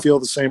don't feel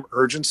the same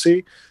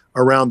urgency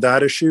around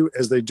that issue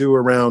as they do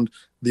around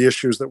the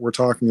issues that we're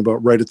talking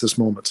about right at this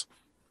moment.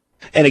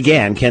 And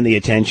again, can the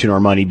attention or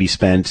money be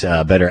spent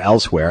better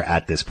elsewhere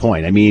at this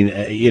point? I mean,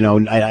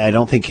 I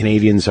don't think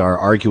Canadians are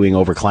arguing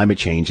over climate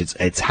change.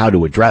 It's how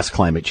to address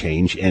climate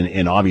change,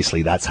 and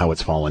obviously that's how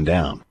it's fallen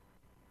down.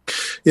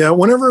 Yeah,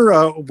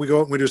 whenever we go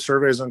out and we do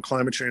surveys on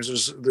climate change,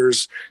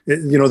 there's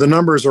the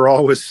numbers are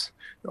always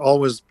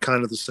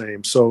kind of the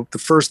same. So the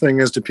first thing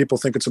is, do people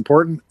think it's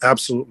important?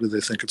 Absolutely, they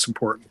think it's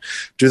important.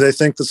 Do they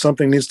think that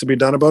something needs to be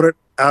done about it?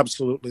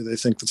 Absolutely, they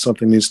think that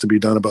something needs to be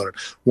done about it.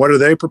 What are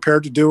they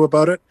prepared to do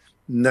about it?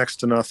 Next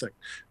to nothing.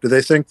 Do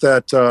they think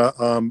that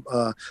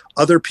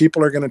other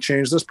people are going to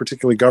change this,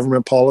 particularly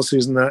government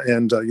policies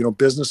and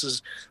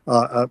businesses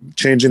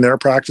changing their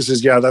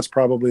practices? Yeah, that's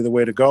probably the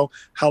way to go.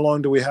 How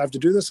long do we have to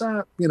do this?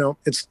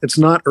 It's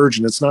not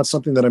urgent. It's not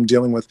something that I'm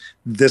dealing with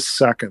this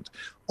second.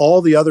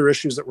 All the other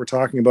issues that we're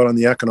talking about on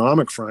the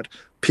economic front,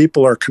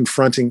 people are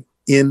confronting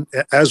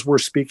as we're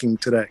speaking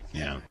today.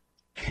 Yeah.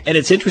 And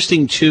it's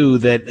interesting, too,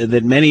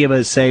 that many of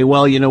us say,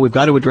 well, we've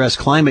got to address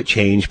climate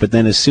change, but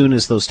then as soon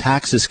as those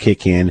taxes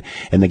kick in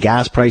and the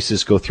gas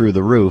prices go through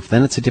the roof,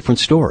 then it's a different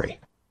story.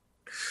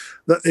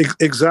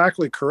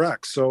 Exactly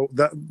correct. So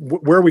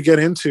where we get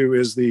into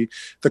is the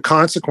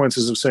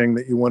consequences of saying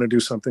that you want to do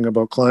something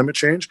about climate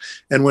change,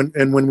 and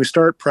when we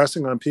start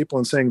pressing on people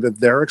and saying that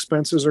their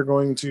expenses are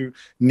going to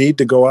need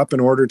to go up in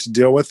order to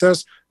deal with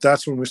this,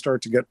 that's when we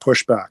start to get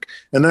pushback.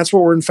 And that's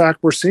what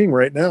we're seeing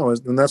right now.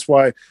 And that's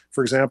why,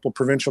 for example,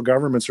 provincial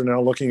governments are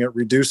now looking at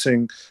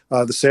reducing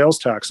the sales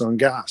tax on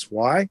gas.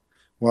 Why?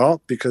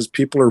 Well, because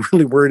people are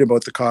really worried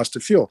about the cost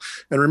of fuel.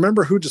 And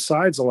remember who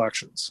decides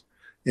elections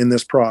in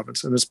this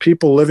province, and it's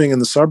people living in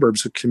the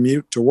suburbs who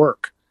commute to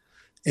work.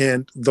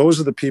 And those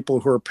are the people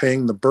who are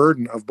paying the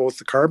burden of both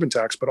the carbon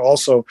tax, but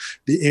also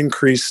the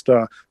increased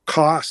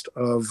cost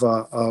of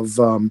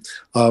oil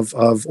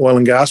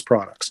and gas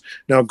products.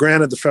 Now,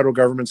 granted, the federal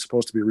government's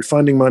supposed to be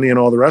refunding money and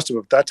all the rest of it,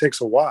 but that takes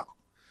a while.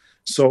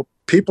 So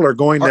people are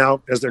going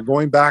now, as they're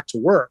going back to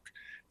work,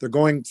 they're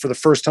going for the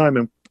first time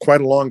in quite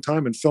a long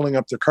time and filling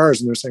up their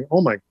cars, and they're saying, oh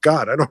my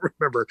God, I don't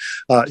remember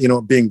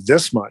being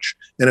this much.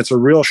 And it's a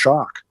real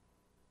shock.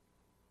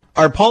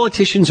 Are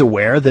politicians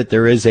aware that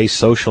there is a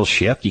social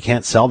shift? You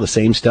can't sell the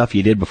same stuff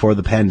you did before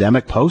the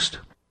pandemic post?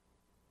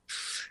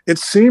 It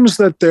seems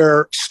that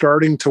they're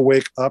starting to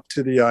wake up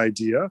to the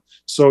idea.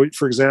 So,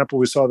 for example,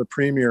 we saw the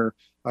premier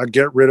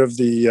get rid of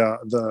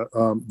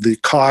the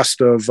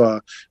cost of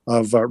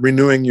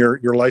renewing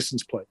your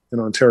license plate in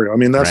Ontario. I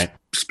mean, that's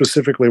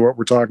specifically what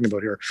we're talking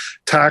about here.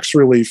 Tax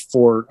relief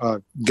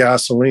for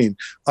gasoline,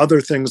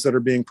 other things that are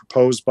being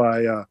proposed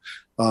by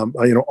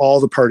all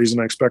the parties,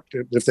 and I expect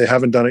if they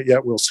haven't done it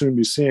yet, we'll soon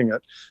be seeing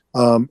it.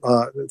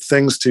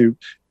 Things to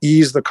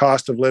ease the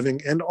cost of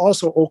living and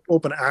also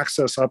open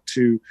access up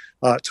to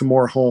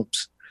more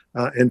homes.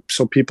 And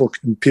so people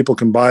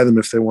can buy them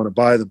if they want to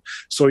buy them.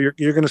 So you're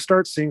going to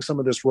start seeing some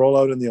of this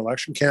rollout in the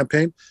election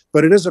campaign.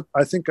 But it is,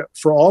 I think,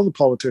 for all the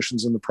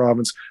politicians in the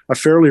province, a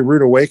fairly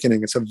rude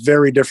awakening. It's a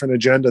very different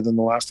agenda than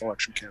the last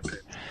election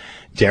campaign.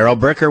 Darrell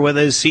Bricker with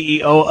us,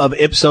 CEO of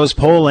Ipsos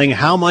Polling.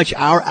 How much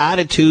our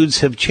attitudes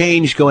have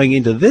changed going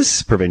into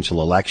this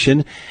provincial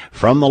election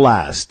from the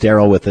last.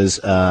 Darrell with us,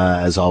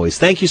 as always.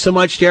 Thank you so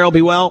much, Darrell.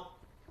 Be well.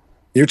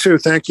 You too.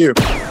 Thank you.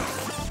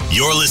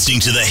 You're listening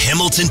to the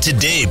Hamilton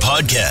Today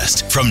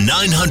podcast from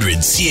 900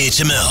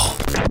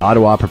 CHML.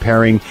 Ottawa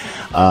preparing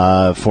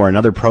for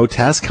another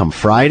protest come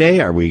Friday.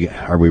 Are we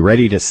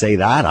ready to say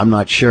that? I'm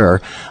not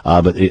sure,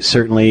 but it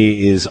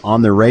certainly is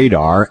on the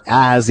radar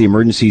as the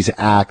Emergencies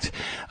Act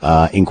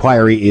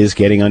inquiry is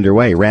getting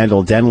underway.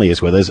 Randall Denley is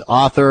with us,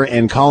 author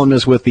and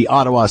columnist with the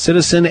Ottawa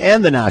Citizen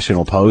and the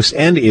National Post,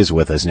 and is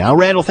with us now.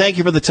 Randall, thank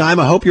you for the time.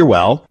 I hope you're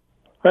well.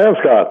 I am,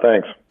 Scott.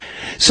 Thanks.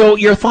 So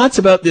your thoughts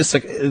about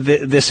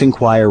this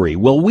inquiry?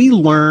 Will we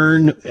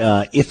learn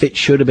if it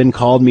should have been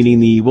called?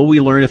 Will we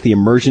learn if the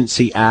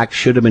Emergency Act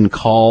should have been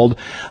called?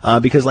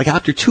 Because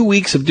after 2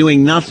 weeks of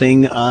doing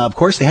nothing, of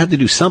course they had to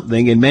do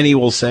something, and many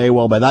will say,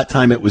 well, by that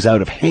time it was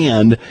out of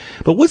hand.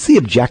 But what's the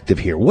objective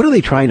here? What are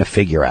they trying to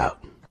figure out?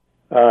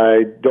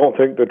 I don't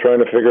think they're trying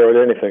to figure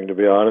out anything, to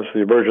be honest.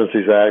 The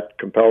Emergencies Act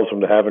compels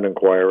them to have an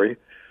inquiry,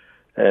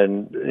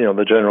 and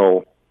the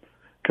general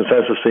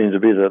consensus seems to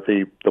be that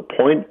the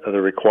point of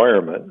the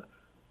requirement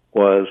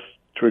was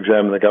to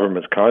examine the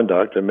government's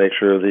conduct and make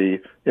sure the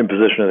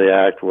imposition of the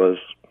act was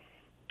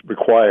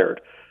required.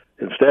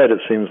 Instead, it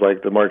seems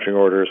like the marching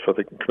orders for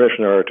the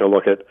commissioner are to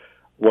look at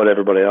what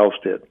everybody else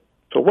did.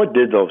 So what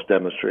did those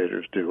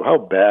demonstrators do? How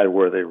bad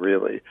were they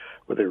really?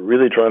 Were they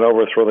really trying to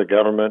overthrow the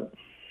government?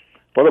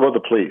 What about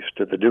the police?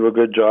 Did they do a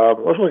good job?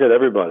 Let's look at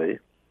everybody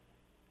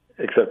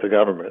except the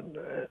government.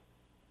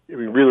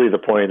 Really, the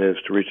point is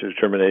to reach a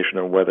determination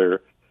on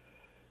whether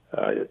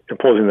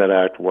imposing that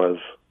act was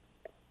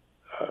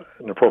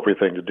an appropriate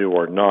thing to do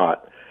or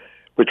not,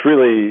 which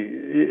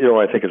really,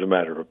 I think is a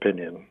matter of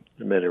opinion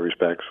in many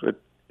respects. It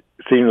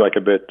seemed like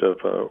a bit of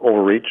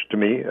overreach to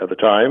me at the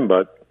time,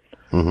 but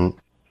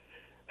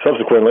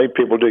subsequently,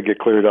 people did get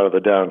cleared out of the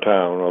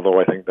downtown, although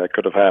I think that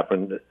could have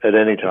happened at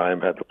any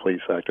time had the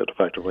police acted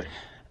effectively.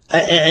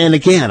 And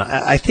again,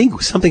 I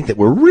think something that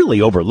we're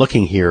really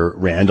overlooking here,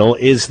 Randall,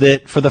 is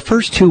that for the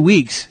first 2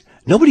 weeks,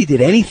 nobody did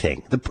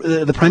anything.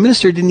 The Prime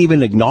Minister didn't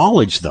even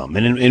acknowledge them,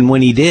 and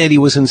when he did, he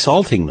was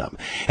insulting them.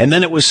 And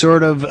then it was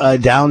sort of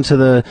down to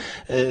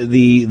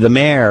the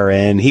mayor,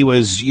 and he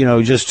was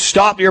just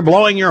stop your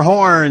blowing your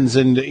horns,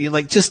 and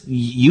just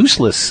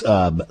useless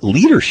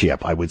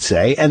leadership, I would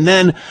say. And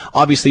then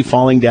obviously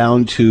falling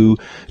down to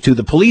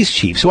the police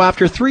chief. So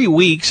after 3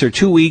 weeks or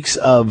 2 weeks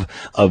of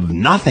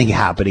nothing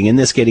happening and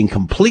this getting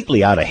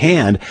completely out of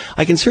hand,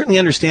 I can certainly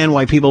understand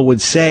why people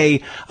would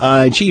say,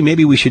 gee,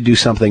 maybe we should do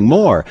something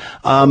more.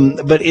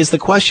 But is the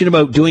question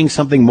about doing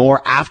something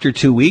more after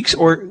 2 weeks,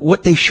 or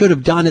what they should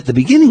have done at the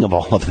beginning of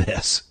all of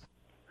this?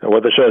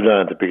 What they should have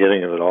done at the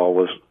beginning of it all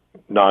was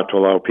not to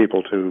allow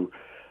people to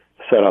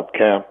set up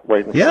camp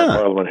right in front of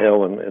Parliament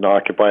Hill and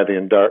occupy the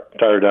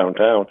entire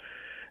downtown.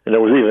 And it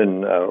was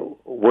even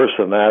worse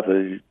than that.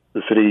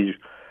 The city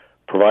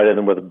provided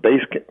them with a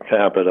base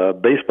camp at a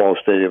baseball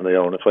stadium they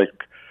own. It's like,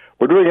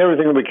 we're doing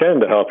everything we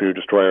can to help you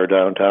destroy our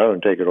downtown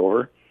and take it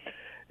over.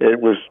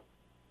 It was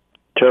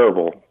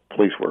terrible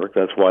police work.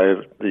 That's why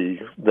the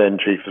then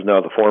chief is now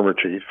the former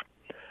chief.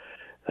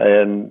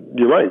 And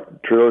you're right,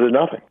 Trudeau did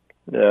nothing.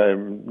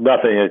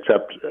 Nothing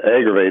except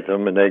aggravate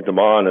them and egg them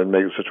on and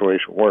make the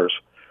situation worse.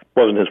 It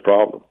wasn't his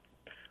problem.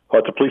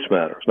 Well, it's a police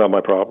matter. It's not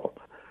my problem.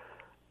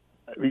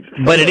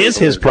 But it is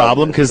his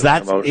problem, because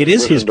it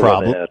is his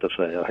problem. I had to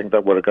say. I think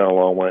that would have gone a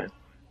long way.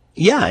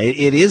 Yeah,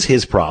 it is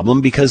his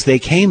problem, because they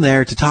came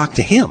there to talk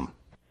to him.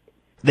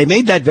 They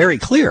made that very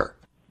clear.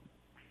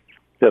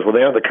 Yes, well,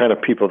 they are the kind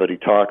of people that he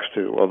talks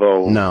to,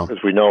 although,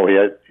 as we know, he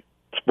had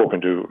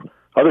spoken to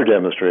other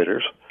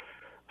demonstrators.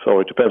 So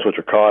it depends what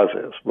your cause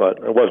is. But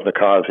it wasn't a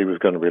cause he was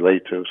going to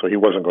relate to, so he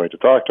wasn't going to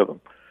talk to them.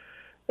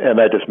 And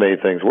that just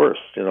made things worse.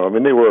 They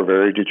were a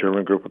very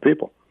determined group of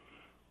people.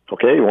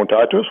 Okay, he won't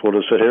talk to us, we'll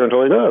just sit here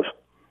until he does.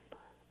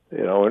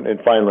 And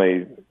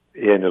finally,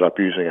 he ended up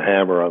using a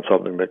hammer on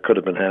something that could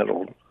have been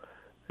handled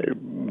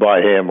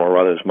by him or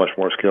others much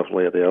more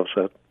skillfully at the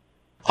outset.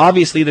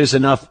 Obviously, there's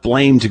enough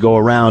blame to go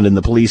around, and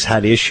the police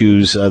had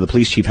issues. The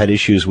police chief had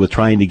issues with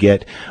trying to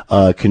get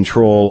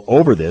control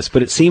over this.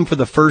 But it seemed for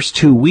the first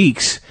 2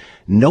 weeks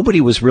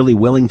nobody was really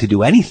willing to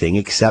do anything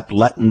except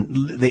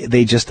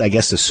they just, I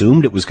guess,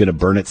 assumed it was going to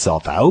burn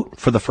itself out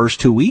for the first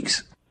 2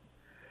 weeks.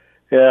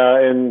 Yeah,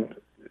 and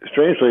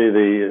strangely,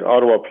 the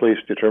Ottawa police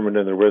determined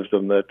in their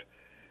wisdom that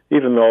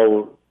even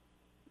though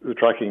the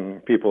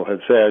trucking people had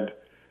said,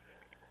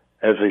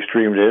 as they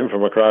streamed in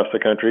from across the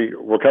country,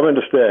 we're coming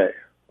to stay.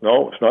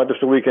 No, it's not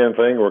just a weekend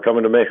thing. We're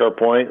coming to make our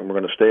point, and we're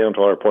going to stay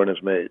until our point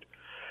is made.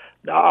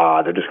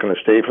 Nah, they're just going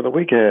to stay for the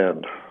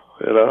weekend,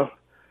 you know?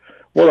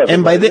 We'll let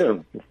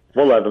them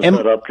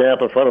set up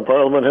camp in front of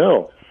Parliament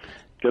Hill.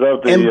 Get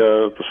out the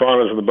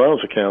saunas and the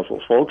bouncy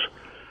councils, folks.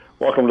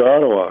 Welcome to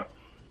Ottawa.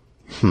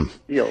 You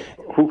know,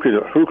 who could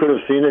have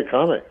seen it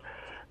coming?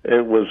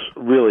 It was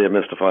really a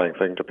mystifying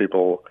thing to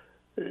people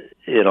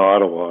in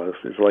Ottawa.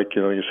 It's like,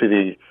 you know, you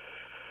see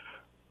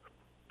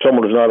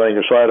someone who's not on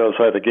your side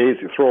outside the gates,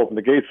 you throw open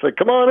the gates, say,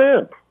 come on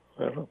in.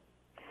 You know?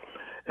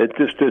 It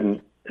just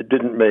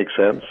didn't make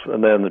sense.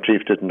 And then the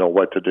chief didn't know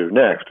what to do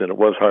next, and it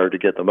was hard to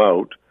get them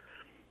out.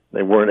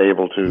 They weren't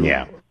able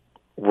to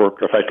work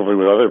effectively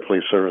with other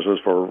police services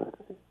for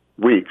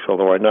weeks,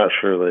 although I'm not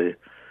sure they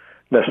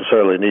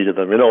necessarily needed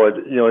them.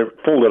 It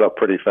folded up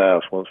pretty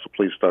fast once the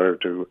police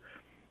started to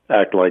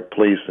act like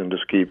police and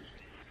just keep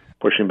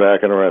pushing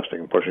back and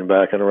arresting.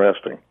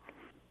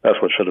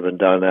 That's what should have been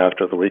done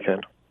after the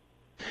weekend.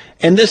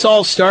 And this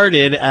all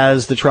started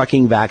as the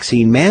trucking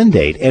vaccine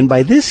mandate. And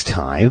by this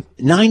time,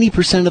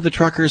 90% of the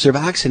truckers are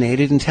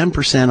vaccinated and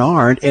 10%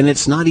 aren't. And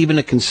it's not even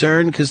a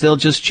concern because they'll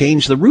just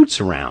change the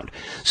routes around.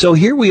 So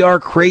here we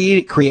are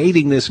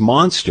creating this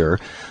monster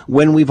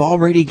when we've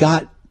already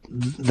got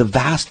the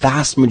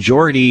vast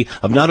majority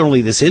of not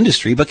only this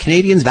industry, but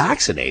Canadians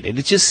vaccinated.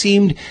 It just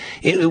seemed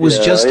it was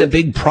just a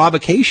big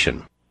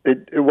provocation.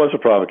 It was a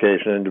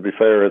provocation. And to be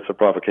fair, it's a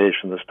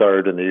provocation that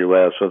started in the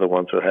U.S. So the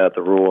ones who had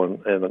the rule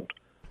and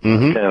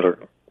Canada,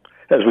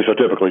 as we so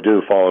typically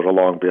do, followed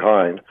along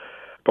behind.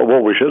 But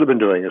what we should have been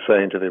doing is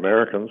saying to the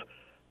Americans,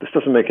 this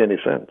doesn't make any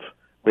sense.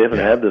 We haven't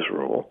had this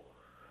rule.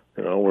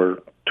 You know, we're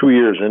 2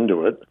 years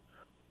into it.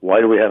 Why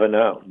do we have it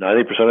now?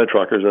 90% of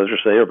truckers, as you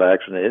say, are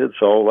vaccinated,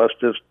 so let's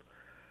just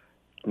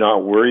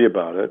not worry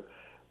about it.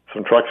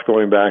 Some trucks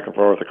going back and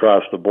forth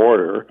across the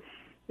border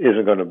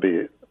isn't going to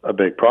be a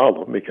big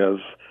problem because,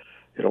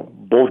 you know,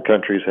 both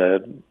countries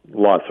had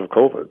lots of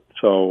COVID.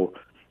 So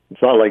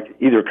it's not like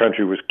either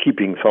country was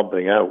keeping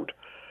something out.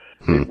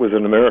 It was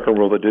an American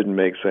rule that didn't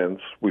make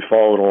sense. We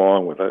followed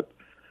along with it.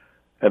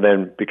 And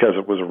then because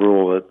it was a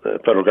rule that the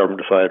federal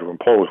government decided to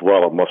impose,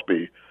 well, it must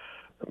be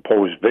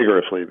imposed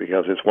vigorously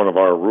because it's one of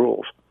our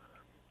rules.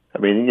 I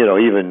mean, you know,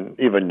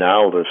 even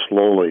now they're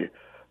slowly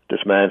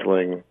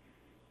dismantling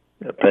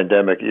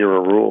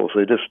pandemic-era rules.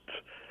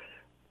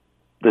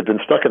 They've been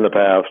stuck in the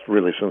past,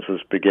 really, since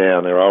this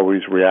began. They're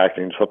always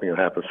reacting to something that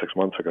happened 6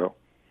 months ago.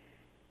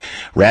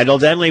 Randall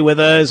Denley with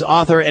us,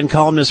 author and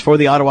columnist for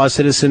the Ottawa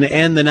Citizen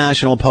and the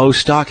National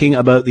Post, talking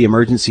about the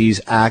Emergencies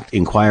Act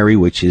inquiry,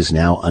 which is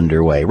now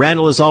underway.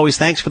 Randall, as always,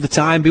 thanks for the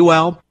time. Be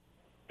well.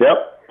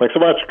 Yep. Thanks so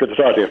much. Good to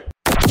talk to you.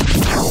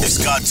 If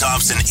Scott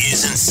Thompson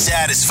isn't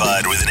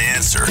satisfied with an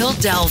answer, he'll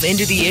delve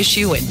into the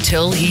issue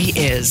until he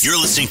is. You're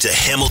listening to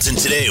Hamilton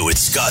Today with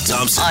Scott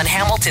Thompson on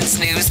Hamilton's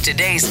News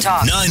Today's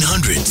Talk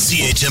 900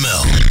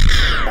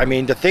 CHML. I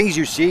mean, the things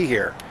you see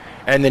here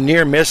and the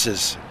near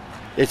misses,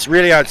 it's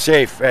really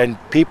unsafe. And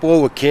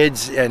people with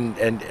kids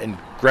and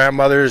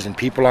grandmothers and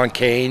people on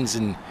canes,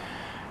 and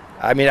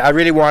I mean, I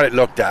really want it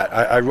looked at.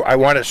 I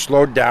want it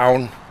slowed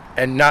down,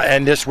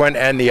 and this one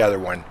and the other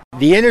one.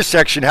 The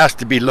intersection has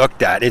to be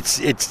looked at.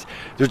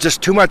 There's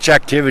just too much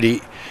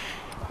activity,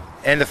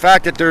 and the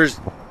fact that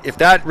if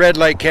that red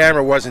light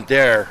camera wasn't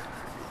there,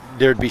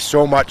 there'd be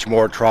so much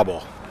more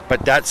trouble.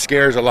 But that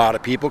scares a lot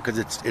of people because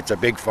it's a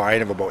big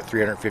fine of about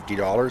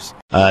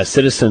 $350.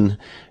 Citizen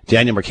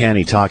Daniel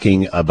Mercani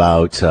talking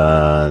about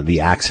the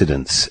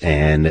accidents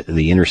and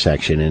the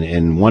intersection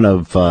and one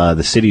of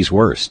the city's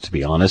worst, to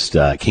be honest,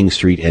 King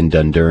Street and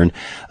Dundurn,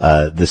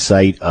 the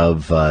site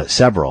of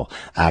several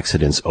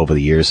accidents over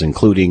the years,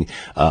 including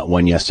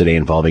one yesterday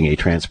involving a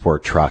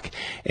transport truck.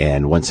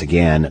 And once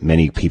again,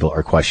 many people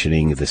are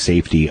questioning the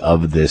safety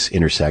of this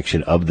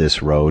intersection, of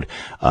this road.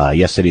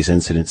 Yesterday's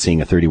incident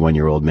seeing a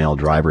 31-year-old male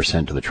driver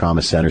sent to the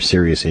trauma center,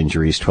 serious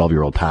injuries,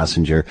 12-year-old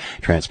passenger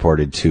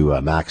transported to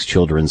Max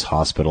Children's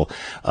Hospital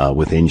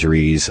with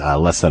injuries.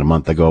 Less than a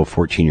month ago,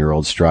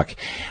 14-year-old struck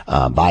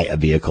by a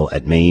vehicle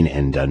at Main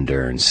and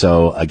Dundurn.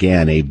 So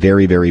again, a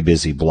very, very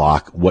busy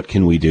block. What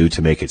can we do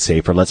to make it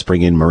safer? Let's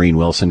bring in Maureen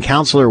Wilson,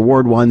 Councillor,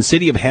 Ward 1,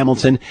 City of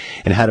Hamilton,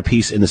 and had a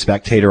piece in The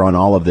Spectator on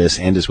all of this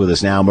and is with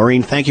us now.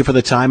 Maureen, thank you for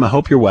the time. I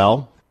hope you're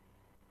well.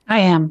 I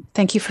am.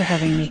 Thank you for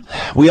having me.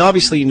 We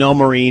obviously know,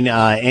 Maureen,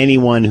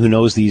 anyone who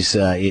knows these,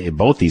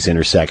 both these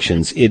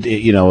intersections,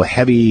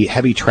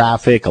 heavy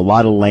traffic, a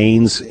lot of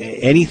lanes,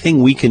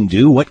 anything we can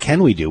do, what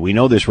can we do? We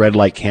know there's red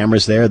light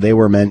cameras there. They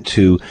were meant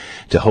to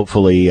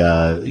hopefully,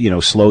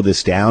 slow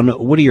this down.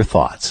 What are your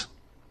thoughts?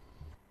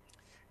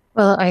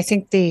 Well, I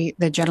think the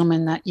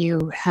gentleman that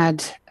you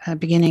had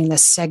beginning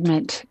this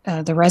segment,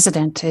 the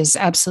resident, is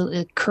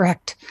absolutely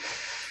correct.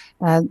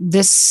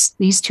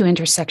 These two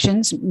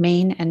intersections,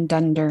 Main and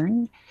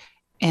Dundurn,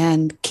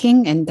 and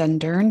King and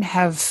Dundurn,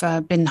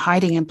 have been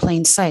hiding in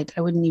plain sight.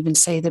 I wouldn't even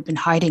say they've been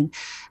hiding.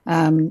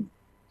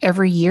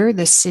 Every year,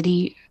 the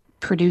city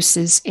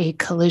produces a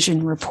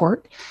collision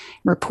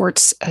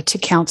reports to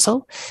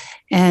council,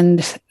 and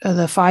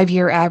the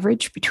 5-year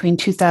average between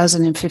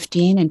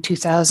 2015 and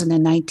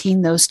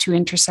 2019, those two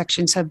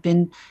intersections have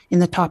been in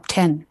the top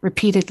 10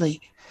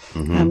 repeatedly.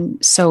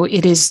 So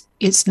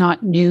it's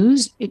not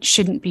news. It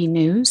shouldn't be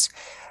news,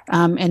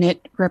 and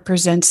it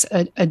represents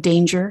a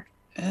danger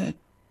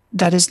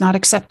that is not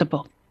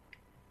acceptable.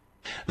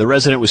 The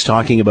resident was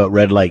talking about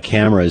red light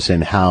cameras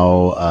and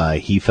how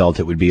he felt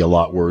it would be a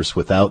lot worse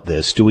without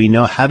this. Do we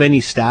have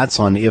any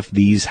stats on if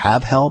these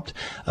have helped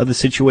the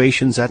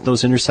situations at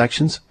those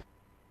intersections?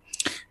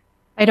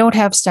 I don't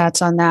have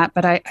stats on that,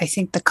 but I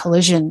think the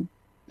collision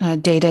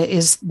data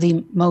is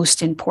the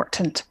most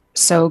important.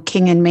 So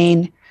King and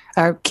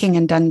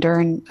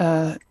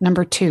Dundurn,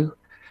 number 2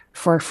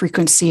 for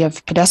frequency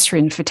of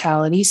pedestrian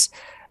fatalities.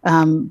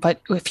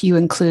 But if you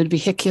include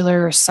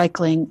vehicular,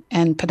 cycling,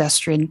 and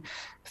pedestrian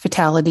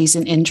fatalities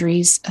and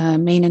injuries,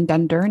 Main and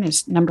Dundurn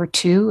is number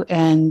 2,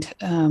 and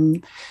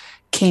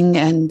King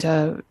and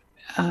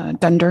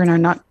Dundurn are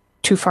not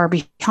too far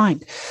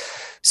behind.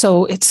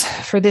 So it's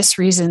for this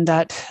reason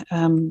that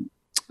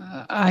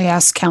I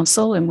asked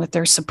council, and with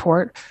their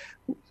support,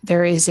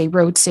 there is a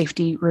road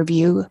safety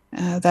review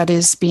that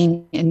is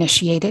being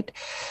initiated,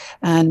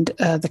 and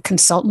the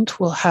consultant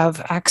will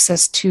have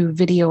access to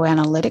video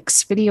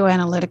analytics. Video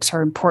analytics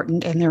are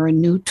important, and they're a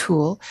new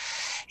tool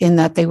in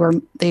that they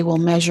will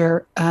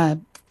measure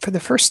for the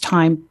first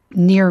time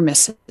near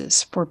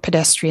misses for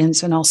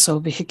pedestrians and also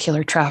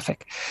vehicular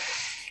traffic.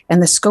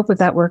 And the scope of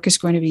that work is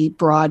going to be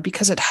broad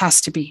because it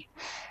has to be.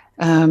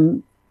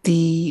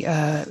 The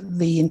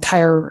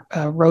entire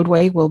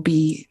roadway will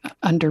be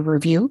under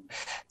review.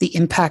 The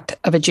impact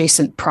of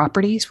adjacent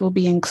properties will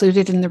be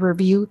included in the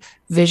review.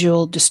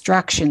 Visual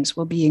distractions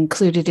will be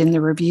included in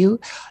the review.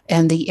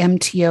 And the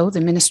MTO,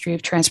 the Ministry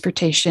of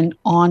Transportation,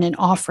 on and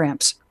off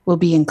ramps will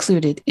be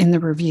included in the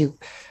review.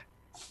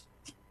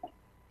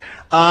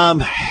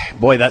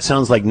 Boy, that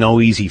sounds like no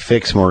easy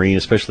fix, Maureen,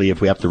 especially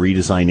if we have to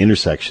redesign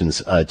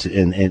intersections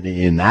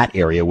in that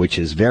area, which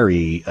is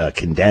very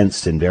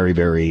condensed and very,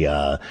 very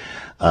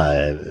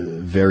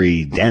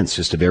very dense,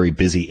 just a very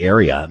busy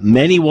area.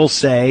 Many will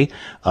say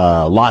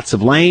lots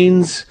of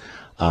lanes,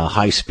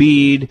 high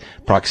speed,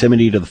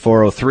 proximity to the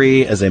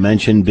 403, as I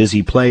mentioned,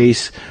 busy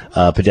place,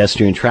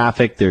 pedestrian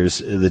traffic. There's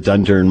the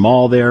Dundurn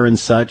Mall there and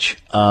such.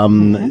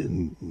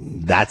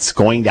 That's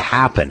going to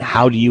happen.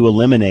 How do you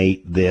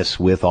eliminate this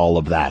with all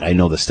of that? I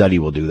know the study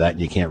will do that,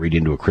 and you can't read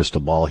into a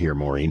crystal ball here,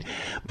 Maureen.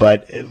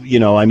 But,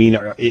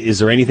 is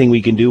there anything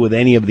we can do with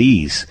any of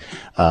these?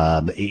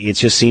 It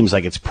just seems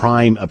like it's a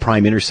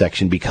prime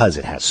intersection because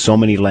it has so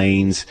many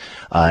lanes.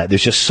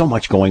 There's just so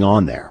much going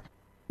on there.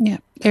 Yeah,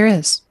 there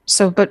is.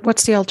 So, but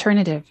what's the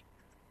alternative?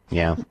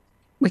 Yeah.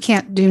 We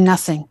can't do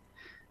nothing.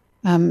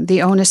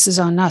 The onus is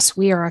on us.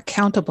 We are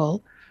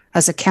accountable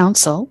as a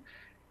council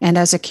and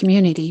as a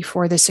community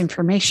for this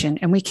information.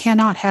 And we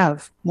cannot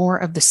have more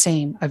of the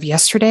same of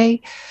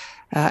yesterday,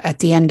 at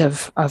the end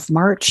of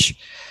March.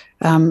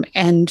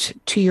 And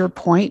to your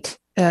point,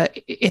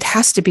 it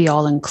has to be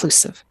all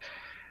inclusive.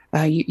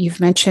 You've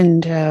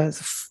mentioned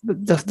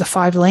the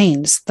 5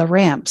 lanes, the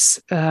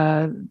ramps,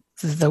 the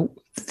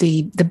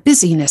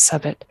busyness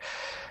of it.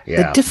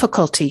 Yeah. The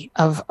difficulty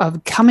of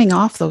coming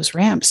off those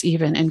ramps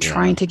even and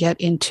trying to get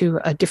into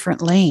a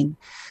different lane.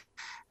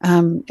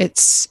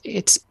 It's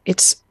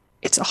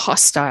a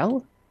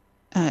hostile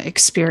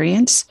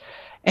experience,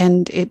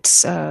 and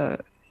it's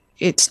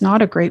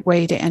not a great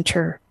way to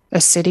enter a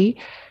city,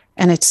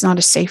 and it's not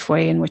a safe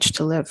way in which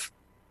to live.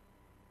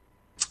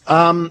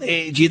 Do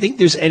you think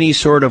there's any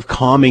sort of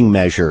calming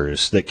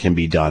measures that can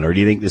be done, or do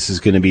you think this is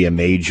going to be a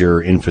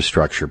major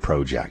infrastructure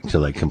project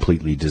to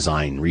completely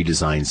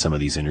redesign some of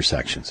these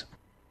intersections?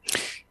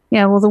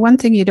 Yeah, well, the one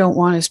thing you don't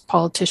want is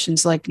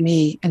politicians like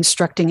me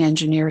instructing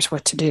engineers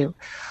what to do.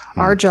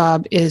 Our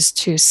job is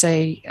to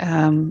say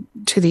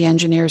to the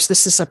engineers,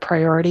 this is a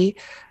priority.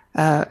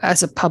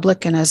 As a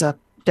public and as a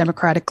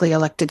democratically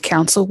elected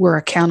council, we're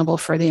accountable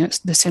for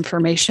this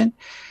information.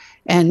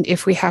 And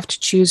if we have to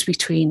choose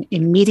between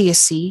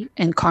immediacy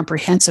and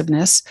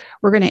comprehensiveness,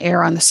 we're going to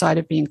err on the side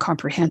of being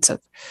comprehensive.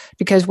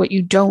 Because what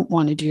you don't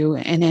want to do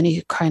in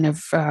any kind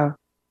of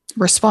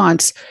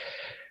response,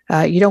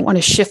 you don't want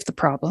to shift the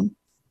problem.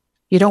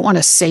 You don't want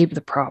to save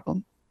the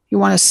problem. You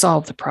want to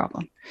solve the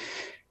problem.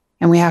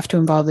 And we have to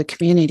involve the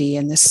community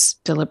in this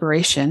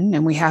deliberation.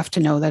 And we have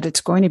to know that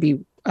it's going to be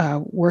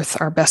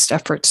worth our best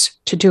efforts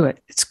to do it.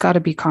 It's got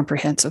to be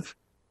comprehensive.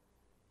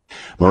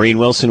 Maureen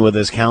Wilson with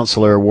us,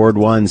 Councillor, Ward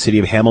 1, City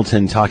of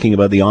Hamilton, talking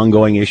about the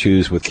ongoing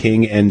issues with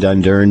King and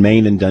Dundurn,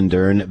 Main and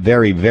Dundurn.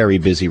 Very, very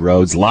busy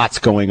roads, lots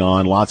going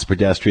on, lots of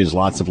pedestrians,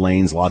 lots of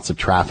lanes, lots of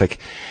traffic,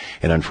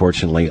 and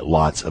unfortunately,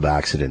 lots of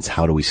accidents.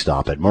 How do we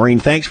stop it? Maureen,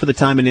 thanks for the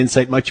time and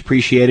insight. Much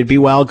appreciated. Be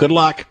well. Good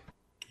luck.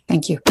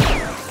 Thank you.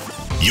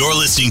 You're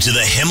listening to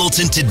the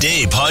Hamilton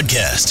Today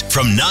podcast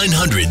from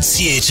 900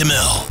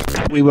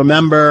 CHML. We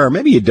remember, or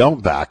maybe you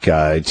don't, back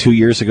over 2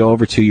 years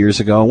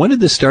ago. When did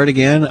this start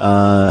again?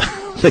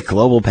 The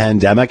global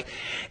pandemic.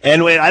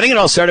 And I think it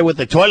all started with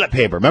the toilet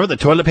paper. Remember the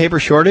toilet paper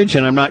shortage?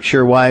 And I'm not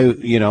sure why,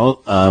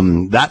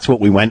 that's what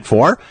we went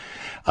for.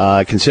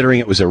 Considering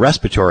it was a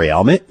respiratory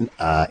ailment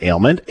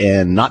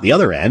and not the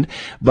other end.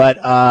 But,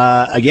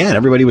 again,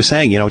 everybody was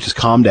saying, just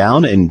calm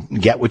down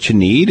and get what you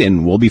need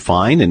and we'll be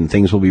fine and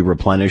things will be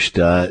replenished,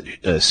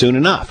 soon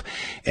enough.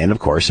 And of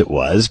course it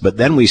was. But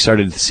then we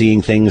started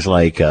seeing things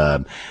like,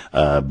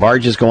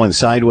 barges going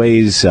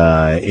sideways,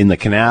 in the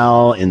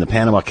canal, in the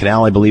Panama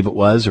Canal, I believe it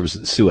was, or was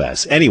it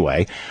Suez?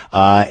 Anyway,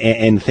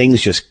 and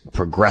things just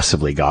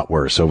progressively got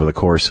worse over the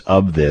course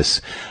of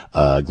this,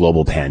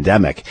 global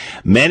pandemic.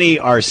 Many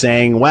are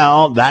saying,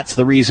 well, that's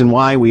the reason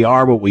why we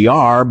are what we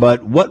are,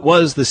 but what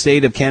was the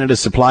state of Canada's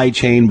supply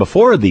chain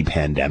before the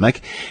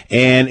pandemic?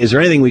 And is there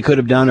anything we could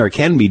have done or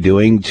can be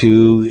doing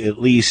to at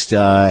least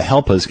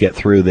help us get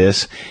through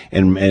this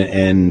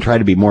and try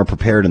to be more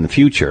prepared in the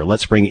future?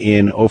 Let's bring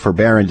in Ofer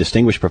Barron,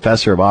 Distinguished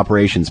Professor of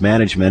Operations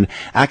Management,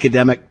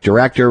 Academic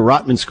Director,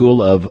 Rotman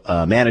School of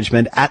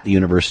Management at the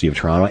University of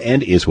Toronto,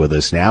 and is with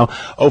us now.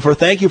 Ofer,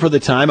 thank you for the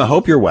time. I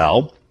hope you're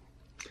well.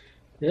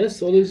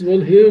 Yes, all is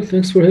well here.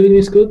 Thanks for having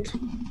me, Scott.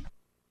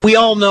 We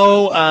all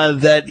know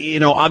that,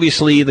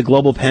 obviously the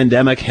global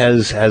pandemic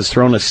has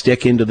thrown a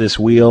stick into this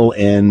wheel,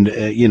 and,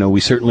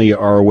 we certainly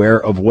are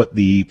aware of what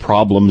the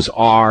problems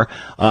are.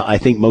 I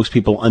think most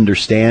people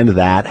understand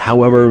that.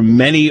 However,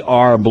 many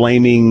are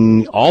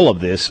blaming all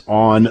of this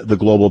on the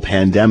global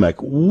pandemic.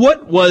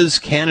 What was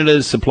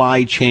Canada's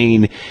supply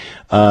chain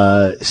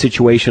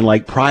situation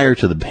like prior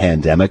to the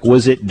pandemic?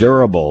 Was it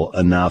durable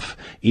enough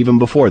even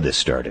before this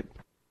started?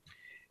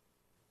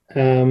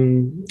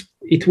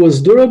 It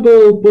was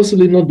durable,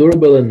 possibly not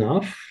durable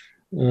enough.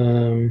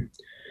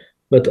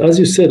 But as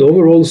you said,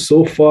 overall,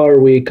 so far,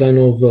 we kind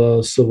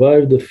of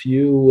survived a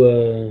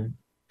few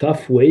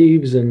tough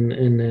waves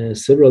and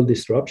several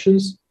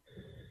disruptions.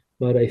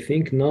 But I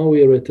think now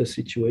we are at a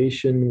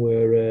situation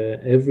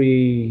where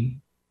every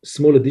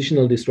small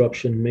additional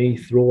disruption may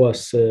throw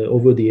us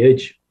over the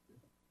edge.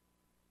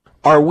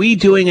 Are we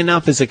doing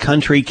enough as a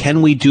country?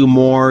 Can we do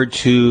more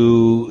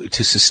to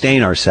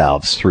sustain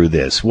ourselves through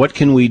this? What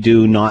can we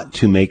do not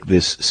to make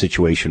this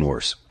situation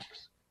worse?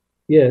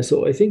 Yeah,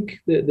 so I think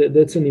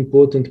that's an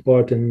important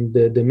part, and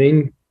the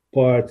main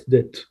part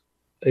that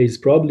is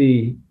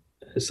probably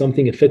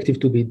something effective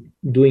to be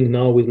doing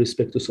now with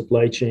respect to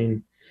supply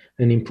chain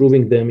and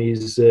improving them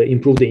is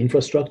improve the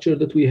infrastructure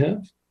that we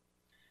have.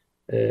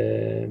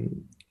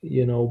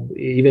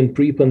 Even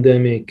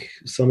pre-pandemic,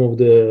 some of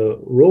the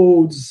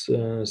roads,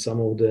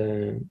 some of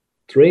the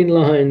train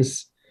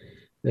lines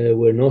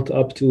were not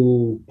up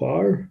to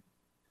par.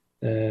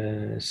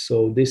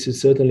 So this is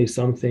certainly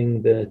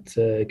something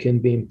that can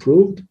be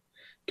improved.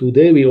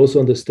 Today, we also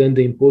understand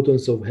the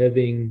importance of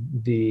having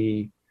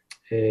the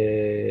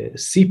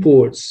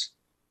seaports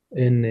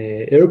and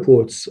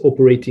airports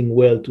operating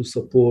well to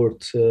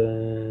support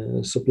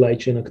supply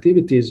chain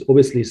activities.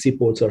 Obviously,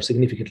 seaports are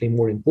significantly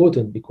more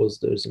important because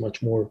there's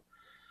much more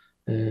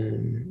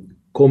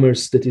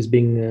commerce that is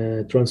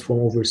being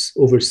transformed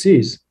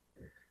overseas.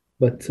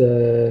 But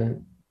to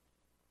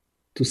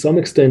some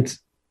extent,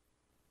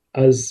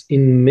 as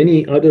in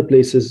many other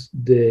places,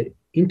 the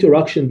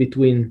interaction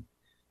between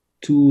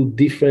two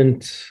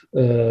different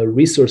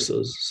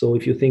resources. So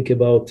if you think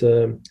about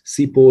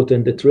seaport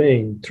and the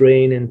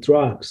train and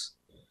trucks,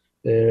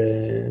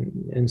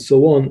 and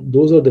so on,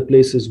 those are the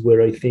places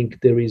where I think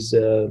there is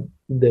the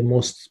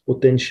most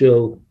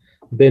potential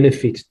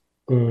benefit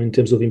in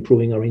terms of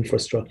improving our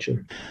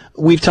infrastructure.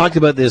 We've talked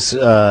about this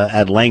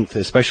at length,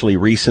 especially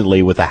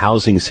recently with the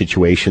housing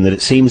situation, that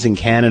it seems in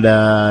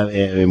Canada,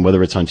 and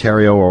whether it's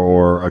Ontario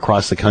or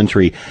across the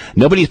country,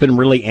 nobody's been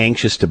really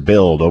anxious to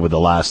build over the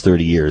last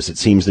 30 years. It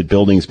seems that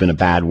building's been a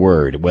bad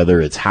word,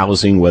 whether it's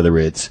housing, whether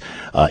it's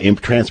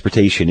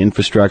transportation,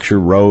 infrastructure,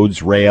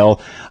 roads, rail.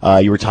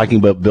 You were talking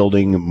about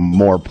building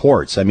more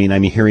ports. I mean,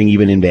 I'm hearing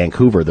even in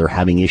Vancouver, they're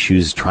having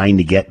issues trying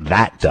to get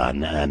that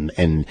done.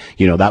 And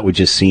that would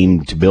just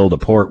seem to build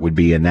a port would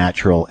be a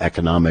natural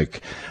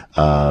economic,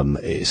 something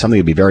that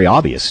would be very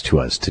obvious to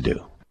us to do.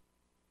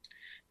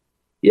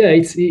 Yeah,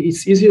 it's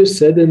easier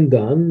said than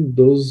done.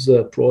 Those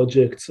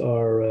projects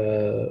are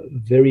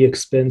very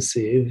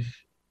expensive.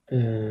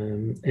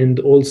 And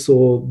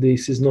also,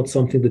 this is not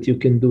something that you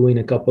can do in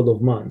a couple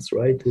of months,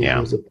 right? Yeah.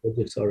 Those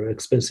projects are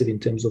expensive in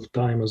terms of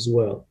time as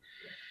well.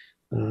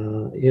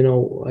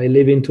 I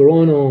live in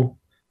Toronto.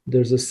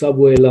 There's a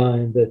subway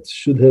line that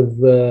should have,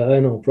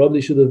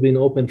 probably should have been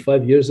open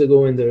 5 years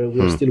ago, and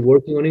we're still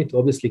working on it.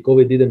 Obviously,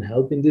 COVID didn't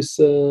help in this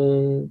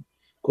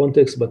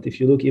context, but if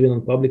you look even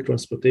on public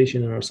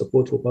transportation and our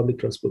support for public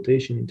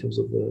transportation in terms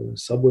of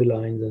subway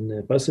lines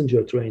and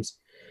passenger trains,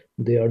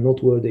 they are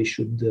not where they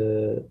should,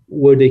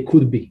 where they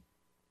could be.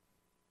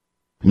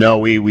 No,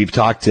 we've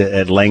talked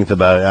at length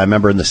about, I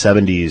remember in the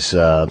 70s,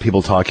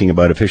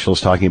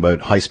 officials talking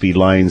about high-speed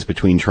lines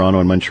between Toronto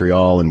and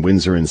Montreal and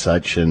Windsor and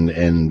such,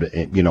 and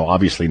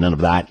obviously none of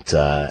that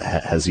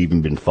has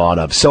even been thought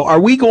of. So are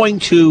we going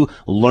to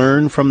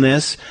learn from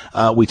this?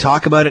 We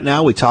talk about it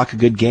now, we talk a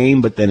good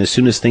game, but then as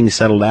soon as things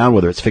settle down,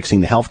 whether it's fixing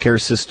the healthcare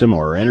system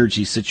or our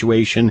energy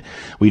situation,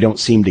 we don't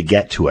seem to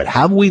get to it.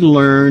 Have we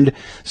learned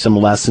some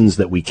lessons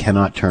that we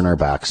cannot turn our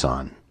backs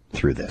on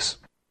through this?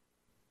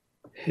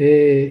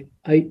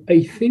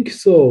 I think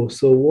so.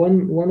 So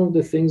one of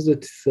the things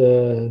that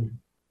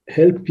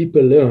help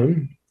people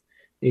learn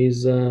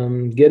is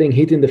getting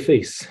hit in the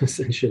face,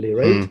 essentially,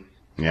 right?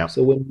 Yeah.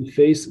 So when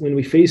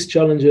we face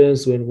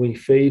challenges, when we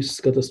face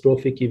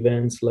catastrophic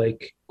events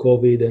like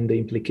COVID and the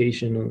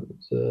implication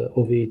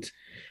of it,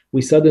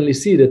 we suddenly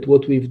see that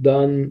what we've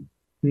done,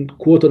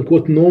 quote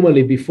unquote,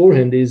 normally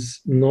beforehand is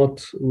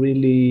not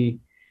really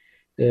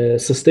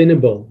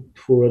sustainable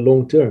for a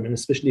long term, and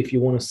especially if you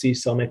want to see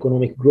some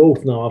economic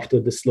growth now after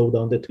the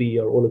slowdown that we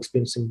are all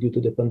experiencing due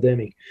to the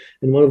pandemic.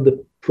 And one of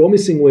the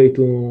promising way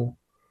to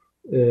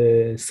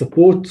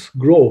support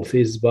growth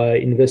is by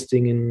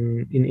investing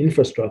in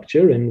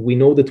infrastructure, and we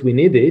know that we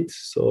need it.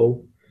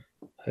 So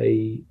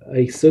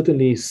I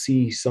certainly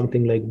see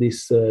something like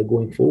this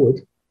going forward.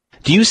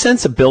 Do you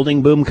sense a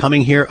building boom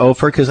coming here,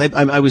 Ofer? Because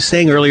I was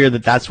saying earlier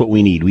that that's what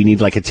we need. We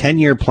need like a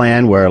 10-year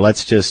plan where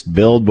let's just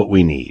build what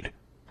we need.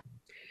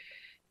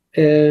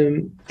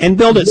 And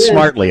build it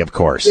smartly, of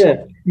course.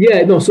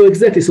 No, so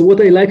exactly. So what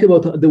I like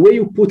about the way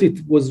you put it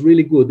was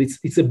really good.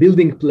 It's a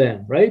building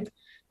plan, right?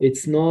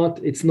 It's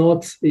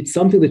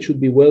something that should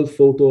be well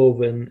thought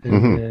of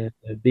and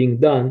being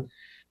done.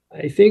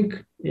 I think,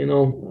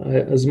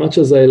 as much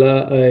as I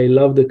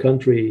love the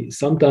country,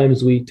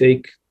 sometimes we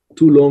take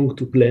too long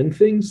to plan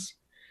things.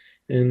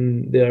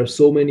 And there are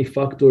so many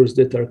factors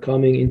that are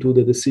coming into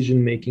the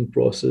decision-making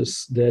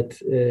process that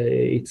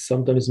it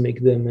sometimes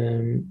make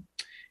them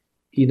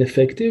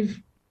ineffective.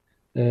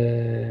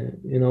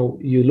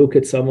 You look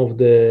at some of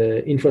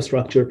the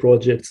infrastructure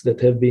projects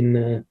that have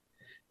been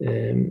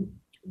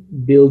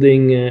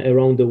building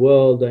around the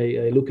world.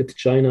 I look at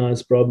China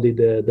as probably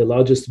the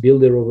largest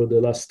builder over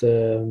the last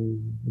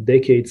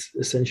decades,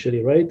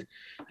 essentially, right?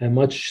 A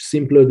much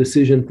simpler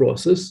decision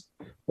process.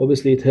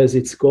 Obviously, it has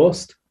its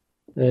cost,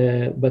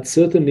 but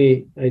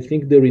certainly I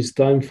think there is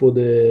time for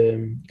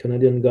the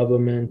Canadian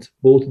government,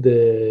 both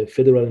the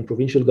federal and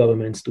provincial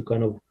governments, to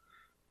kind of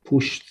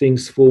push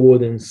things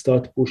forward and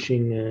start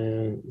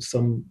pushing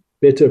some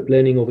better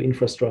planning of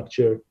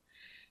infrastructure.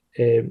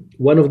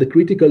 One of the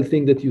critical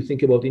things that you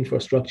think about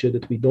infrastructure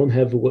that we don't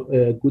have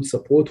good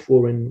support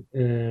for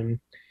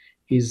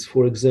is,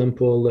 for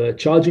example,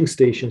 charging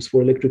stations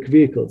for electric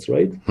vehicles,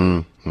 right?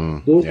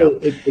 Those are,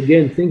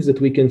 again, things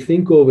that we can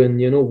think of, and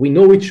we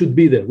know it should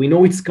be there. We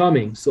know it's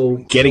coming. So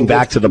getting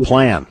back to the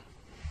plan.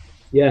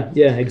 Yeah,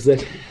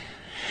 exactly.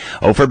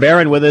 Ofer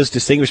Barron with us,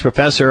 Distinguished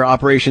Professor,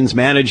 Operations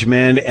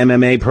Management,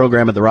 MMA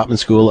program at the Rotman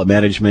School of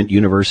Management,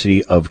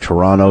 University of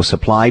Toronto.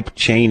 Supply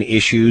chain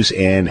issues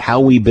and how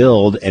we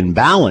build and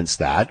balance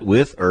that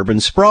with urban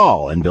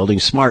sprawl and building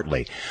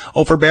smartly.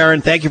 Ofer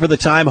Barron, thank you for the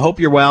time. Hope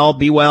you're well.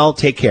 Be well.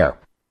 Take care.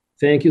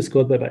 Thank you,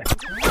 Scott. Bye-bye.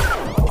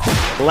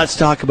 Let's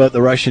talk about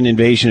the Russian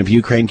invasion of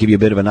Ukraine, give you a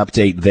bit of an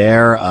update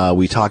there.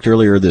 We talked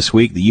earlier this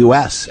week, the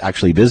U.S.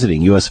 actually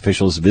visiting, U.S.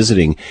 officials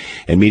visiting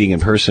and meeting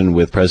in person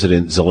with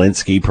President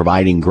Zelensky,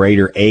 providing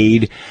greater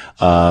aid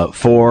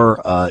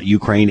for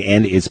Ukraine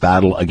and its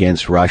battle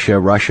against Russia.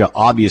 Russia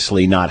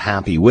obviously not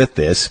happy with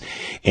this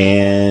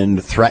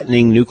and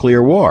threatening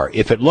nuclear war.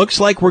 If it looks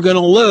like we're going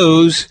to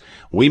lose,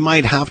 we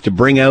might have to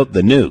bring out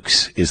the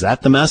nukes. Is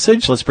that the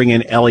message? Let's bring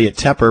in Elliot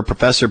Tepper,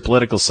 Professor of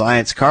Political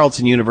Science,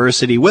 Carleton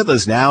University, with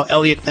us now.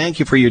 Elliot, thank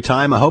you for your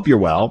time. I hope you're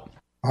well.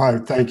 All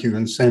right, thank you,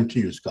 and same to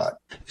you, Scott.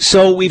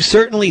 So we've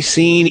certainly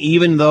seen,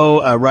 even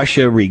though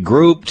Russia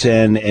regrouped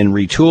and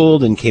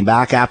retooled and came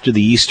back after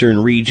the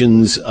eastern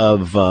regions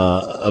of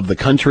the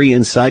country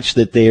and such,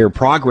 that their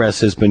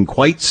progress has been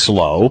quite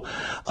slow,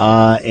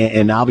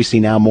 and obviously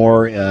now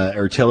more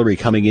artillery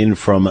coming in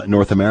from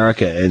North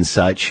America and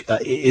such.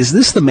 Is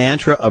this the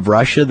mantra of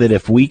Russia, that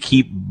if we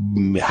keep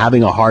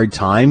having a hard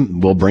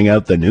time, we'll bring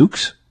out the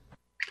nukes?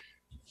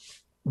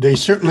 They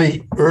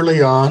certainly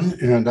early on,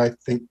 and I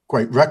think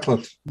quite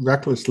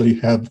recklessly,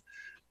 have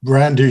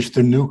brandished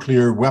the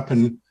nuclear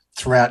weapon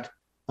threat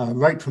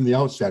right from the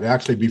outset,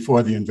 actually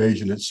before the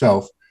invasion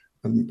itself.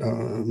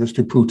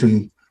 Mr.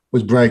 Putin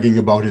was bragging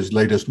about his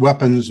latest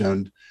weapons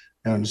and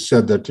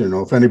said that,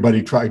 if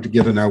anybody tried to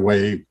get in our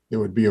way, there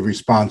would be a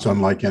response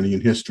unlike any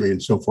in history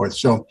and so forth.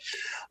 So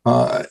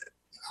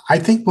I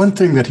think one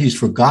thing that he's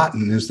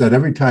forgotten is that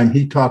every time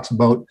he talks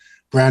about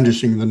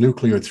brandishing the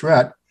nuclear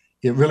threat,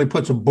 it really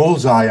puts a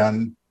bullseye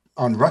on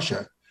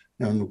Russia.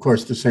 And of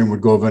course, the same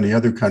would go of any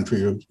other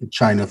country,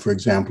 China, for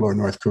example, or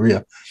North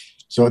Korea.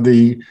 So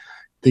the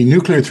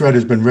nuclear threat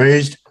has been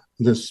raised.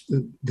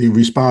 The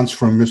response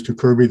from Mr.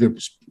 Kirby, the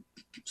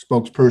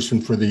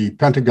spokesperson for the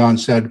Pentagon,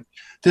 said,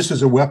 this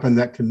is a weapon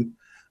that can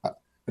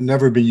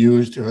never be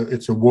used.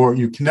 It's a war.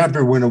 You can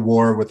never win a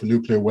war with a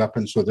nuclear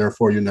weapon, so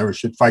therefore you never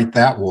should fight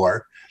that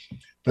war.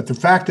 But the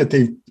fact that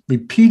they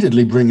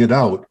repeatedly bring it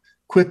out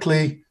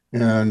quickly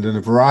and in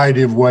a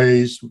variety of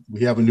ways,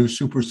 we have a new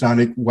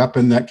supersonic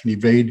weapon that can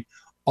evade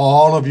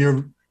all of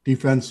your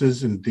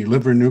defenses and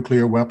deliver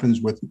nuclear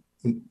weapons with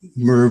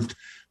MIRVed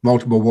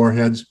multiple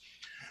warheads.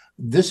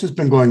 This has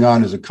been going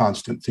on as a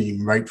constant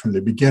theme right from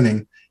the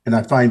beginning, and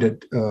I find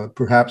it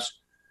perhaps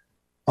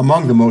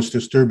among the most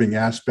disturbing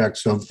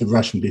aspects of the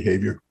Russian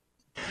behavior.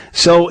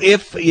 So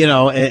if,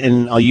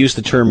 and I'll use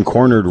the term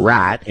cornered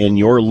rat, and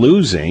you're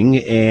losing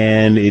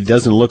and it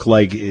doesn't look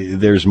like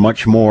there's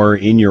much more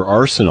in your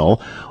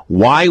arsenal,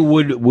 why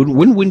would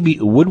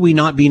we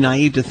not be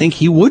naive to think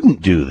he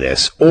wouldn't do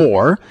this?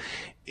 Or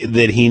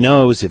that he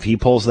knows if he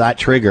pulls that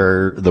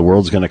trigger, the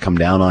world's going to come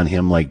down on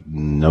him like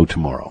no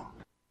tomorrow?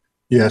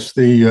 Yes,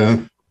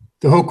 the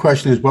whole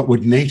question is, what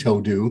would NATO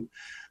do?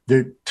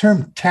 The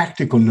term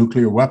tactical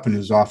nuclear weapon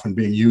is often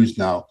being used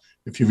now.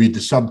 If you read the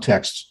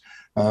subtexts,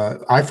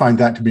 I find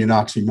that to be an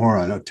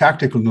oxymoron. A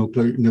tactical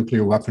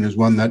nuclear weapon is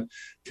one that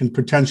can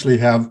potentially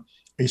have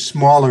a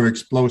smaller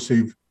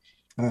explosive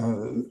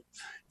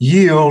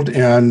yield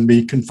and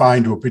be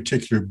confined to a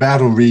particular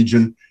battle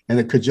region, and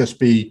it could just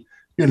be,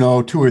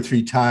 2 or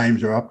 3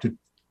 times or up to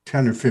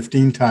 10 or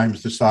 15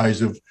 times the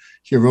size of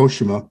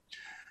Hiroshima.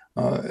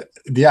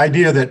 The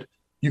idea that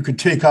you could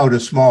take out a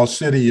small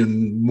city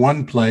in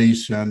one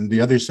place and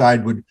the other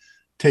side would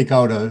take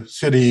out a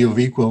city of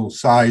equal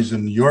size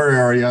in your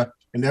area,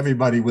 and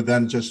everybody would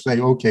then just say,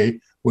 okay,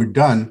 we're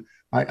done.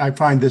 I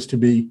find this to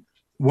be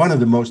one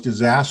of the most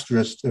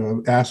disastrous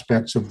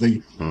aspects of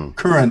the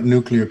current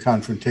nuclear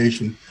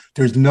confrontation.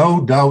 There's no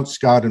doubt,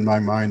 Scott, in my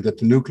mind, that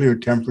the nuclear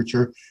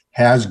temperature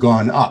has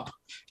gone up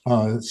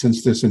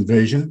since this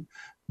invasion.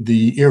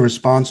 The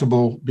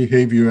irresponsible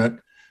behavior at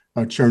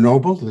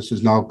Chernobyl, this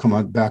has now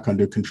come back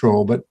under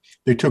control, but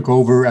they took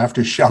over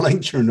after shelling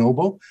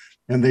Chernobyl,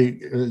 and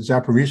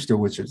Zaporizhzhia,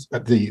 which is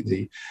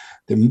the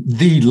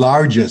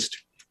largest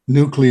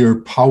nuclear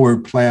power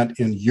plant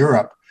in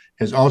Europe,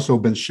 has also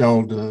been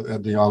shelled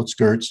at the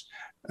outskirts.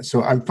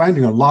 So I'm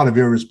finding a lot of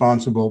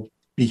irresponsible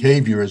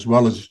behavior as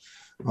well as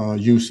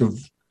use of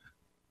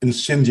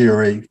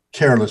incendiary,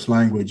 careless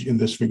language in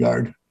this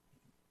regard.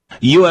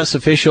 U.S.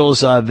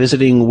 officials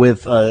visiting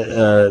with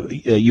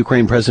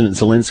Ukraine President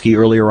Zelensky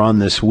earlier on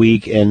this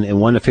week, and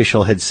one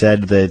official had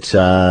said that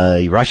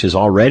Russia's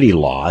already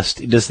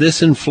lost. Does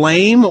this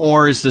inflame,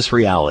 or is this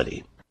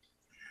reality?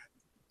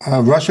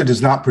 Russia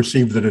does not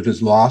perceive that it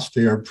is lost.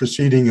 They are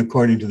proceeding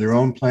according to their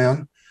own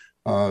plan,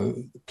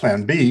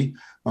 Plan B,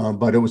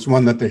 but it was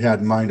one that they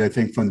had in mind, I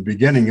think, from the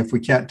beginning. If we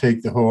can't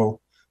take the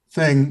whole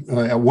thing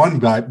at one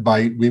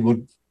bite, we will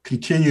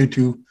continue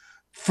to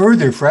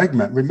further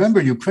fragment. Remember,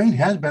 Ukraine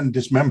has been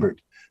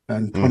dismembered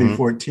in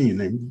 2014.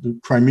 The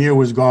Crimea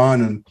was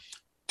gone, and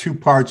 2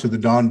 parts of the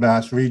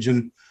Donbass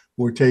region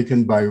were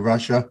taken by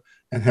Russia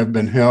and have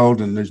been held,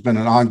 and there's been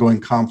an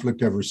ongoing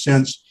conflict ever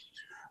since.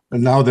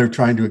 And now they're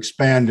trying to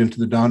expand into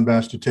the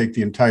Donbass to take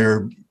the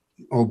entire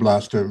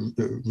oblast,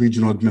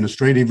 regional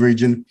administrative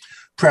region,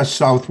 press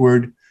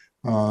southward.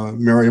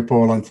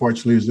 Mariupol,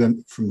 unfortunately, is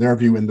then, from their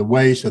view, in the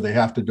way, so they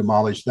have to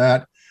demolish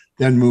that,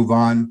 then move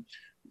on.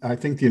 I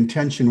think the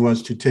intention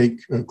was to take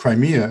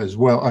Crimea as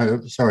well,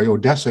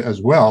 Odessa as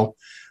well,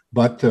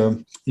 but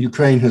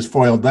Ukraine has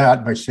foiled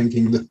that by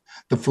sinking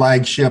the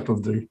flagship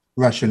of the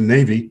Russian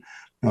Navy,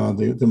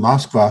 the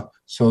Moskva.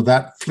 So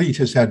that fleet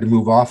has had to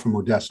move off from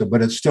Odessa,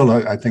 but it's still,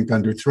 I think,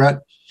 under threat.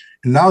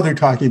 And now they're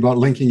talking about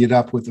linking it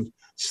up with a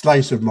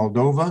slice of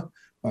Moldova,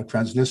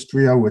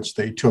 Transnistria, which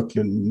they took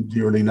in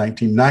the early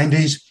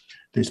 1990s.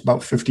 There's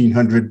about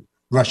 1,500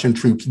 Russian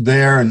troops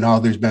there, and now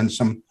there's been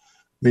some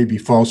maybe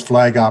false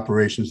flag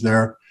operations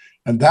there.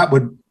 And that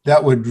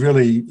would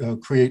really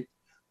create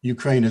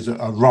Ukraine as a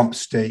rump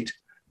state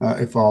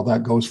if all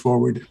that goes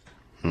forward.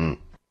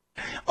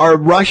 Are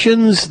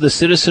Russians, the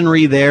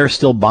citizenry there,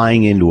 still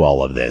buying into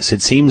all of this?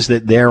 It seems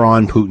that they're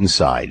on Putin's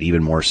side,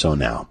 even more so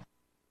now.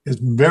 It's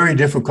very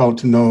difficult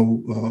to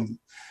know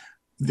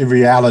the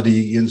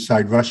reality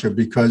inside Russia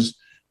because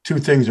 2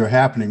 things are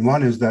happening.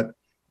 One is that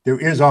there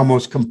is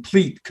almost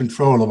complete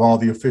control of all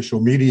the official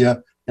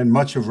media, and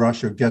much of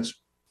Russia gets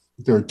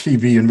their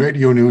TV and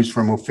radio news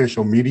from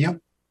official media.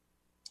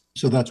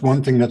 So that's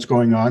one thing that's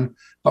going on.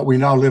 But we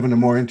now live in a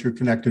more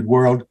interconnected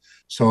world,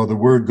 so the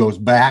word goes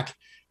back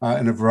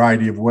in a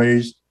variety of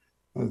ways.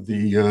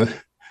 The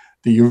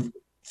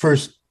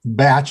first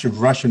batch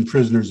of Russian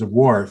prisoners of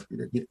war,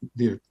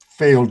 the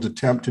failed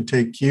attempt to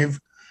take Kyiv,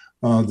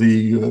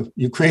 the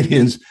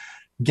Ukrainians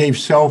gave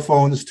cell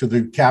phones to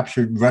the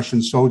captured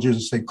Russian soldiers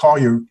and say, call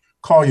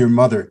your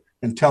mother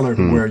and tell her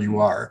where you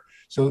are.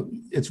 So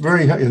it's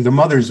very, and the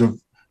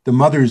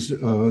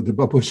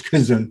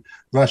babushkas in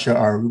Russia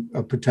are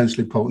a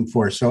potentially potent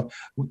force. So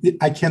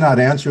I cannot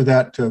answer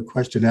that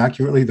question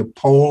accurately. The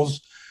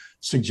polls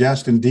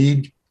suggest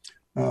indeed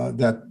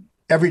that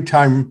every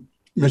time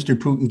Mr.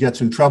 Putin gets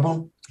in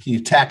trouble, he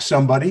attacks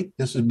somebody.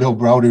 This is Bill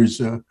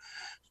Browder's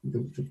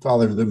the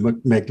father of the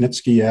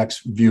Magnitsky Act's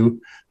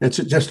view, it's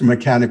just a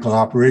mechanical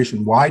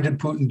operation. Why did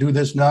Putin do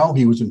this now?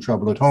 He was in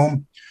trouble at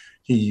home.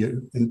 He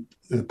in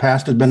the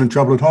past had been in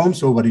trouble at home.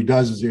 So what he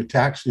does is he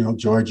attacks,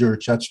 Georgia or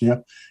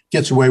Chechnya,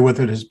 gets away with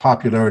it. His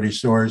popularity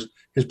soars.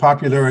 His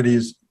popularity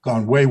has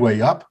gone way,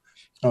 way up,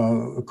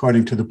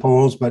 according to the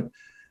polls. But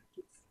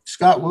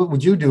Scott, what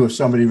would you do if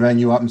somebody rang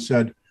you up and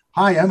said,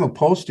 "Hi, I'm a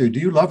pollster. Do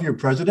you love your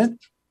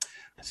president?"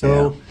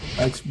 So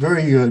it's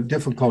very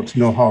difficult to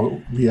know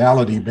how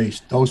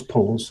reality-based those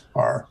polls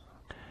are.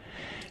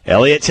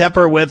 Elliot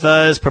Tepper with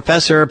us,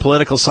 professor of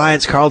political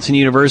science, Carleton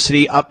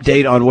University.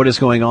 Update on what is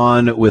going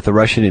on with the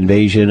Russian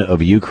invasion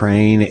of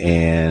Ukraine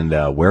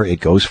and where it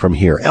goes from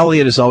here.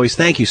 Elliot, as always,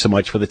 thank you so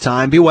much for the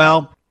time. Be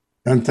well.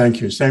 And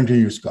thank you. Same to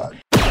you, Scott.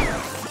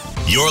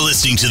 You're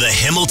listening to the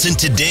Hamilton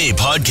Today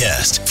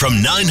podcast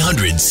from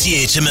 900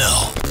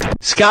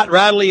 CHML. Scott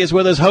Radley is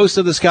with us, host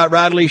of the Scott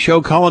Radley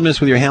Show,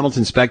 columnist with your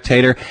Hamilton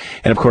Spectator,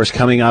 and of course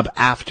coming up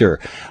after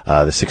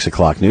the 6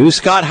 o'clock news.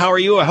 Scott, how are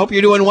you? I hope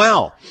you're doing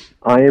well.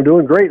 I am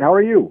doing great. How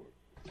are you?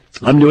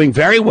 I'm doing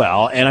very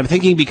well, and I'm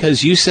thinking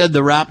because you said the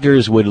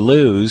Raptors would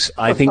lose,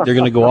 I think they're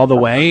going to go all the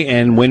way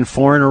and win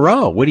 4 in a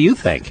row. What do you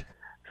think?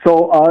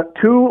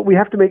 So, we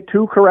have to make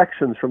 2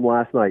 corrections from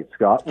last night,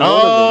 Scott.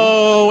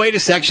 Wait a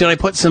sec. Should I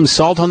put some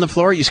salt on the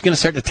floor? Are you just going to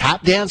start the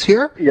tap dance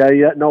here?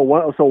 Yeah. No,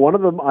 one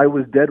of them, I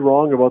was dead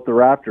wrong about the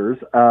Raptors,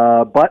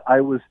 but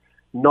I was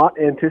not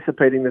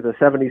anticipating that the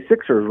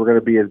 76ers were going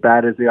to be as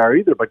bad as they are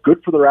either. But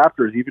good for the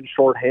Raptors, even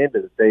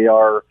shorthanded. They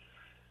are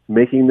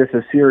making this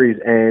a series.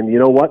 And you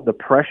know what? The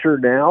pressure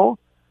now,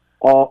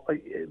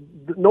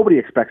 nobody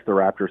expects the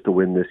Raptors to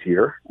win this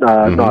year.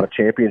 Not a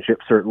championship,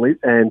 certainly.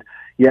 And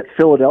yet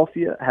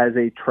Philadelphia has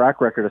a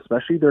track record,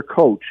 especially their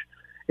coach,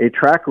 a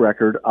track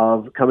record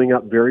of coming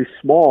up very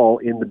small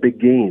in the big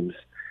games.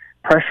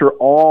 Pressure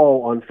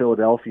all on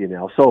Philadelphia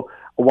now. So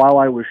while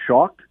I was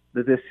shocked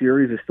that this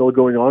series is still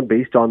going on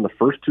based on the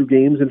first 2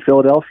 games in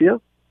Philadelphia,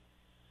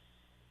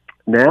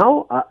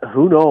 now,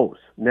 who knows?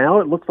 Now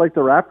it looks like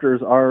the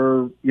Raptors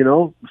are,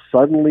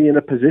 suddenly in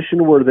a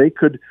position where they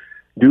could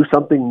do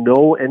something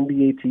no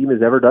NBA team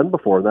has ever done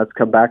before, and that's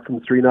come back from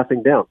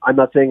 3-0 down. I'm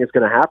not saying it's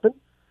going to happen,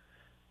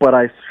 but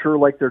I sure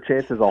like their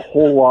chances a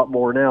whole lot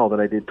more now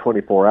than I did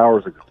 24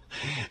 hours ago.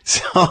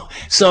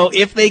 So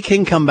if they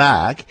can come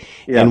back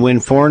and win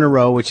 4 in a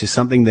row, which is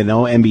something that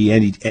no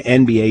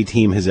NBA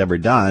team has ever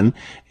done,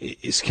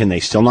 can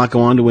they still not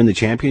go on to win the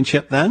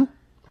championship then?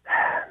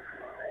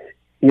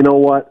 You know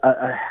what?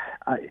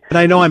 But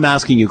I know I'm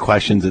asking you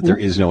questions that there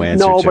is no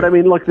answer to. No, but I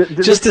mean, look.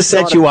 Just to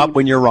set you up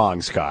when you're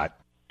wrong, Scott.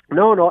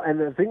 No, and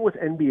the thing with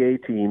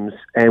NBA teams,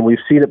 and we've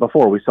seen it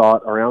before, we saw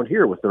it around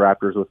here with the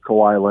Raptors with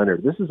Kawhi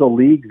Leonard. This is a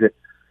league that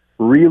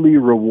really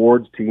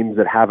rewards teams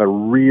that have a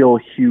real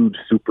huge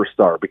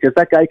superstar, because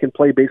that guy can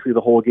play basically the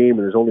whole game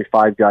and there's only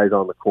 5 guys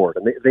on the court,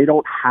 and they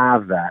don't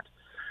have that.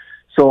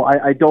 So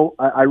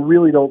I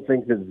really don't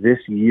think that this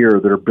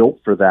year they're built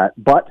for that.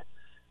 But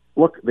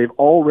look, they've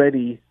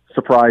already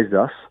surprised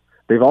us.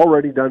 They've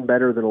already done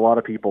better than a lot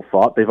of people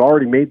thought. They've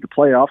already made the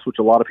playoffs, which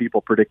a lot of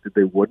people predicted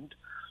they wouldn't.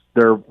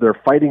 They're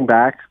fighting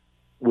back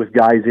with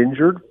guys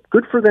injured.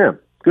 Good for them.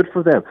 Good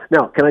for them.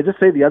 Now, can I just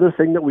say the other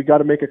thing that we got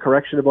to make a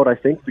correction about, I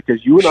think,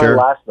 because you and I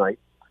last night,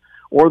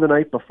 or the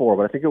night before,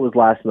 but I think it was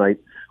last night,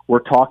 we're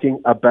talking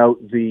about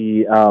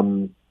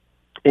the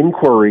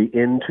inquiry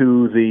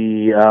into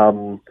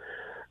the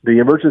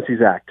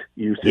Emergencies Act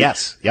usage.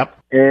 Yes, yep.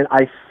 And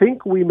I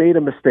think we made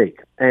a mistake.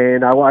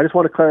 And I just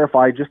want to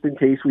clarify, just in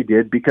case we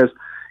did, because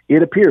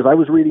it appears, I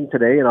was reading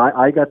today, and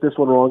I got this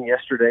one wrong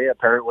yesterday,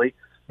 apparently.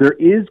 There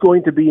is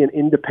going to be an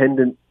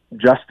independent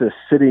justice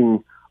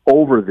sitting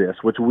over this,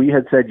 which we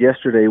had said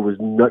yesterday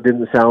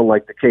didn't sound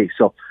like the case.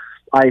 So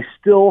I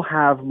still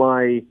have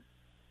my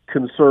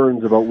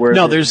concerns about where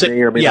this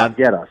may or may not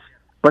get us.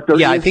 But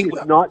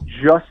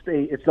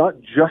it's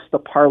not just a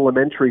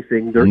parliamentary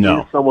thing. There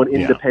is someone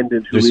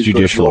independent who is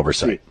judicial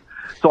oversight.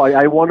 So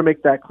I want to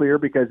make that clear,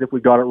 because if we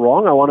got it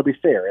wrong, I want to be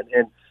fair.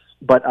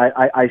 But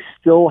I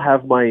still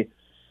have my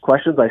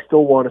questions. I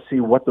still want to see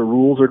what the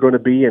rules are going to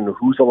be and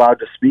who's allowed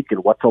to speak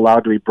and what's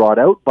allowed to be brought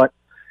out. But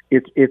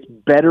it's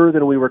better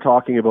than we were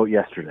talking about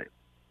yesterday.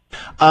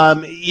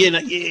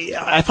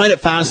 I find it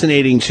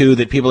fascinating too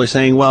that people are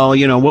saying, well,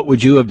 what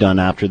would you have done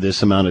after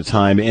this amount of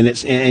time? And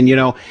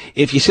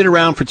if you sit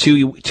around for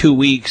two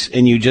weeks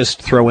and you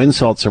just throw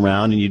insults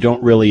around and you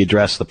don't really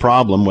address the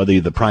problem, whether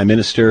you're the prime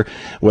minister,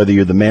 whether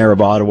you're the mayor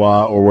of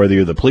Ottawa, or whether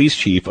you're the police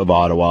chief of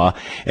Ottawa,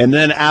 and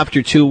then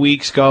after 2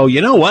 weeks go,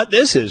 you know what,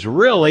 this is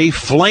really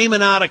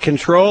flaming out of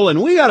control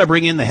and we got to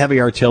bring in the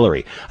heavy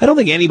artillery. I don't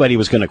think anybody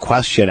was going to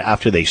question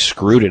after they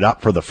screwed it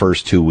up for the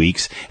first 2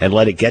 weeks and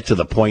let it get to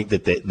the point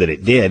that that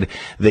it did,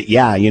 that,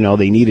 yeah,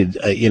 they needed,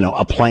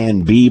 a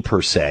plan B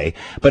per se.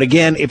 But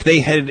again, if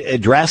they had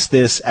addressed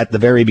this at the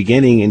very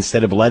beginning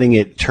instead of letting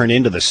it turn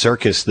into the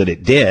circus that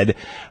it did,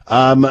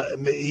 I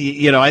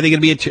think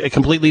it'd be a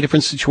completely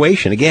different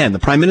situation. Again, the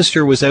prime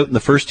minister was out in the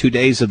first 2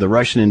 days of the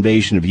Russian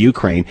invasion of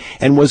Ukraine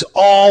and was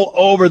all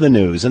over the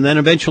news, and then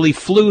eventually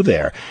flew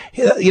there.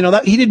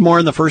 He did more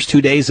in the first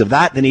 2 days of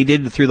that than he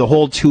did through the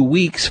whole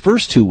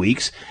first 2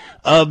 weeks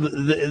of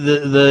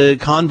the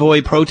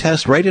convoy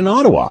protest right in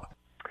Ottawa.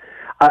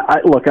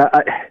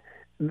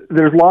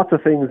 There's lots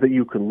of things that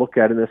you can look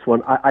at in this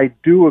one. I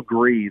do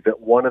agree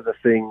that one of the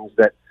things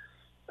that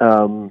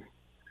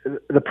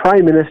the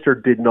prime minister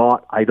did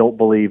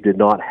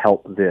not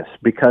help this,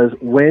 because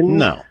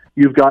when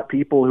you've got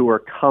people who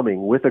are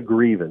coming with a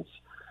grievance,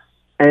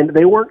 and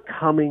they weren't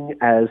coming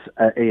as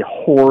a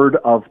horde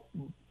of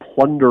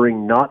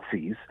plundering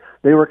Nazis,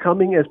 they were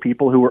coming as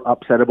people who were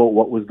upset about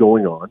what was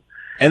going on.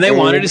 And they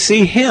wanted to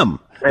see him.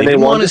 They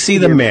didn't want to see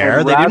the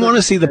mayor. They didn't want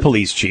to see the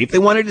police chief. They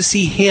wanted to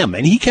see him.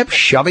 And he kept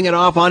shoving it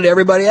off onto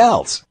everybody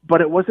else.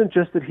 But it wasn't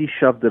just that he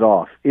shoved it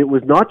off. It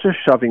was not just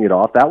shoving it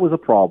off. That was a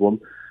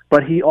problem.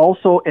 But he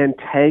also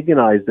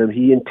antagonized them.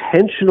 He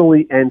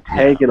intentionally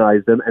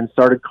antagonized them and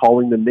started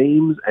calling them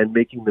names and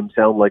making them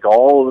sound like,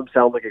 all of them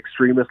sound like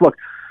extremists. Look,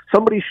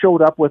 somebody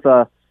showed up with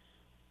a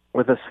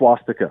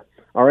swastika.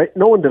 All right?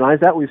 No one denies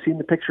that. We've seen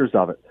the pictures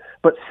of it.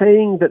 But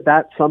saying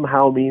that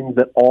somehow means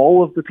that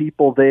all of the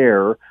people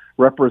there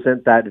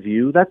represent that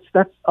view, that's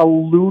a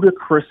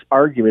ludicrous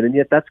argument, and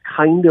yet that's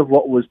kind of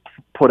what was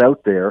put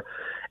out there,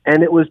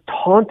 and it was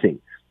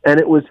taunting, and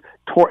it was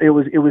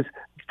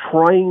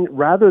trying,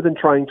 rather than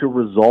trying to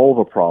resolve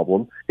a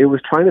problem, it was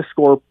trying to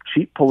score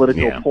cheap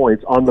political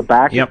points on the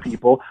back of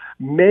people,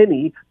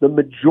 the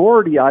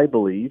majority, I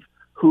believe,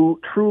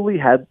 who truly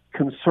had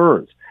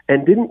concerns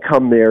and didn't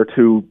come there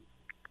to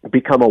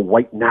become a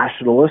white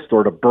nationalist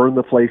or to burn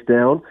the place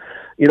down.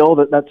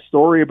 That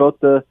story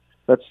about the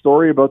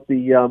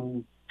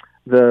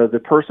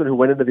person who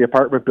went into the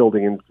apartment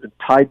building and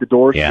tied the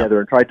doors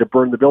together and tried to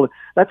burn the building.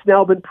 That's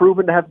now been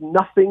proven to have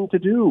nothing to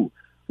do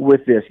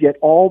with this. Yet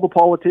all the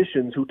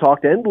politicians who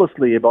talked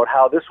endlessly about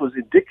how this was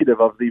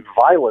indicative of the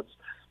violence,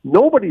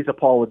 nobody's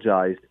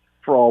apologized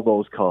for all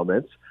those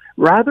comments.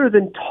 Rather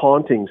than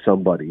taunting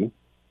somebody,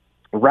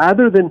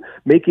 rather than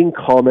making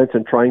comments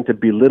and trying to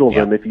belittle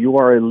them, if you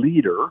are a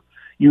leader,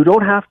 you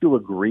don't have to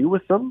agree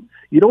with them.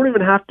 You don't even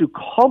have to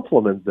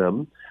compliment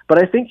them.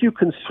 But I think you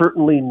can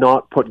certainly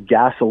not put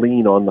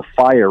gasoline on the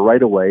fire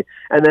right away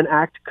and then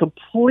act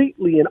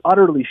completely and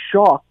utterly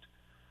shocked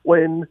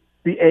when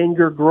the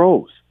anger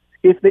grows.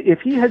 If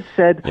he had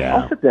said,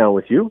 I'll sit down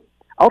with you,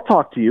 I'll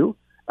talk to you,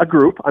 a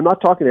group, I'm not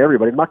talking to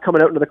everybody, I'm not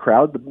coming out into the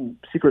crowd, the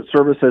Secret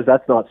Service says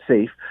that's not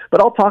safe, but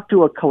I'll talk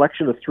to a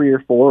collection of 3 or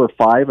 4 or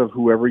 5 of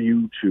whoever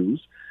you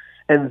choose,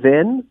 and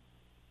then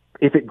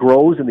if it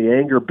grows and the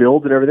anger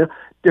builds and everything,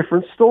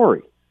 different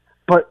story.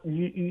 But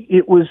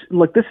it was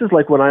like, this is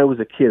like when I was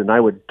a kid and I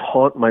would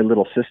taunt my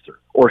little sister,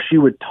 or she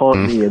would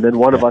taunt me, and then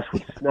one of us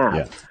would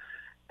snap.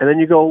 And then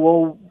you go,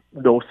 well,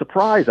 no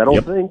surprise, I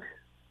don't think.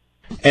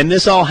 And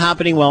this all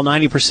happening while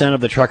 90%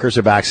 of the truckers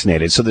are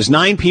vaccinated. So there's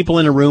 9 people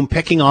in a room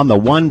picking on the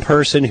one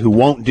person who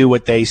won't do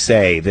what they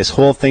say. This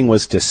whole thing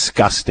was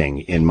disgusting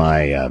in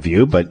my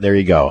view, but there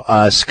you go.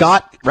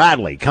 Scott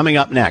Radley coming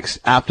up next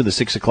after the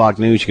 6 o'clock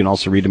news. You can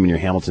also read them in your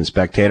Hamilton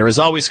Spectator. As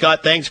always,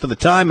 Scott, thanks for the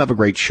time. Have a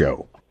great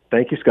show.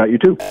 Thank you, Scott. You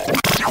too.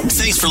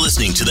 Thanks for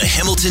listening to the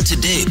Hamilton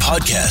Today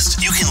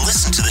podcast. You can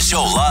listen to the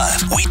show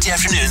live weekday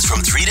afternoons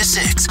from 3 to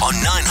 6 on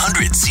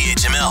 900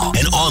 CHML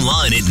and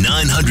online at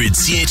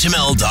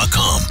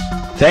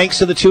 900CHML.com. Thanks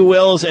to the two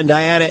Wills and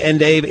Diana and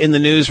Dave in the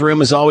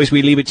newsroom. As always,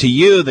 we leave it to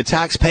you, the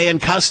tax-paying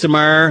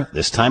customer.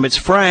 This time it's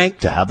Frank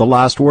to have the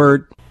last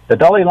word. The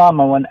Dalai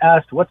Lama, when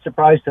asked what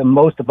surprised him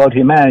most about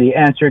humanity,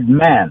 answered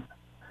man,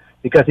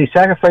 because he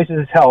sacrifices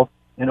his health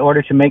in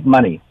order to make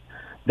money.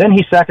 Then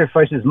he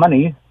sacrifices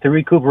money to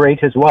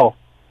recuperate his wealth,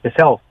 his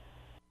health.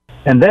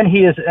 And then he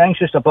is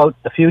anxious about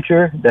the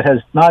future that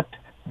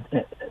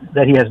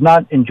he has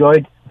not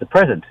enjoyed the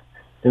present.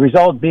 The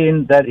result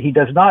being that he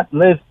does not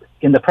live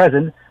in the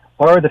present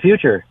or the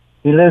future.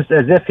 He lives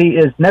as if he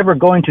is never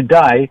going to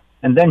die,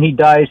 and then he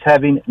dies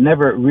having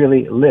never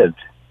really lived.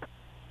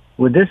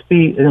 Would this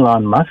be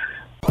Elon Musk?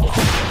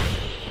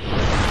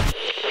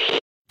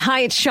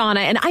 Hi, it's Shauna,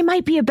 and I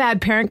might be a bad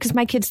parent because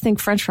my kids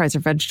think French fries are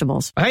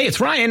vegetables. Hey, it's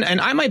Ryan,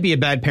 and I might be a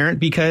bad parent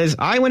because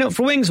I went out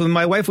for wings when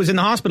my wife was in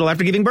the hospital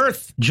after giving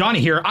birth. Johnny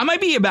here. I might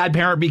be a bad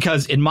parent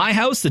because in my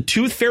house, the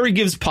tooth fairy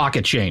gives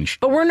pocket change.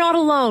 But we're not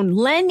alone.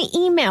 Len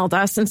emailed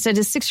us and said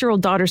his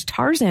 6-year-old daughter's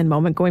Tarzan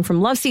moment going from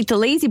love seat to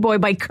lazy boy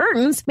by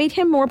curtains made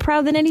him more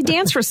proud than any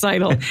dance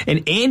recital.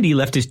 And Andy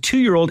left his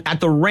 2-year-old at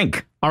the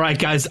rink. All right,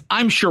 guys,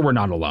 I'm sure we're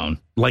not alone.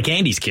 Like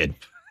Andy's kid.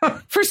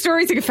 For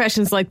stories and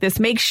confessions like this,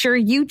 make sure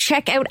you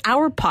check out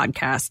our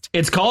podcast.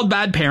 It's called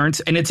Bad Parents,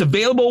 and it's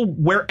available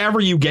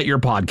wherever you get your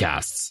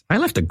podcasts. I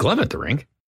left a glove at the rink.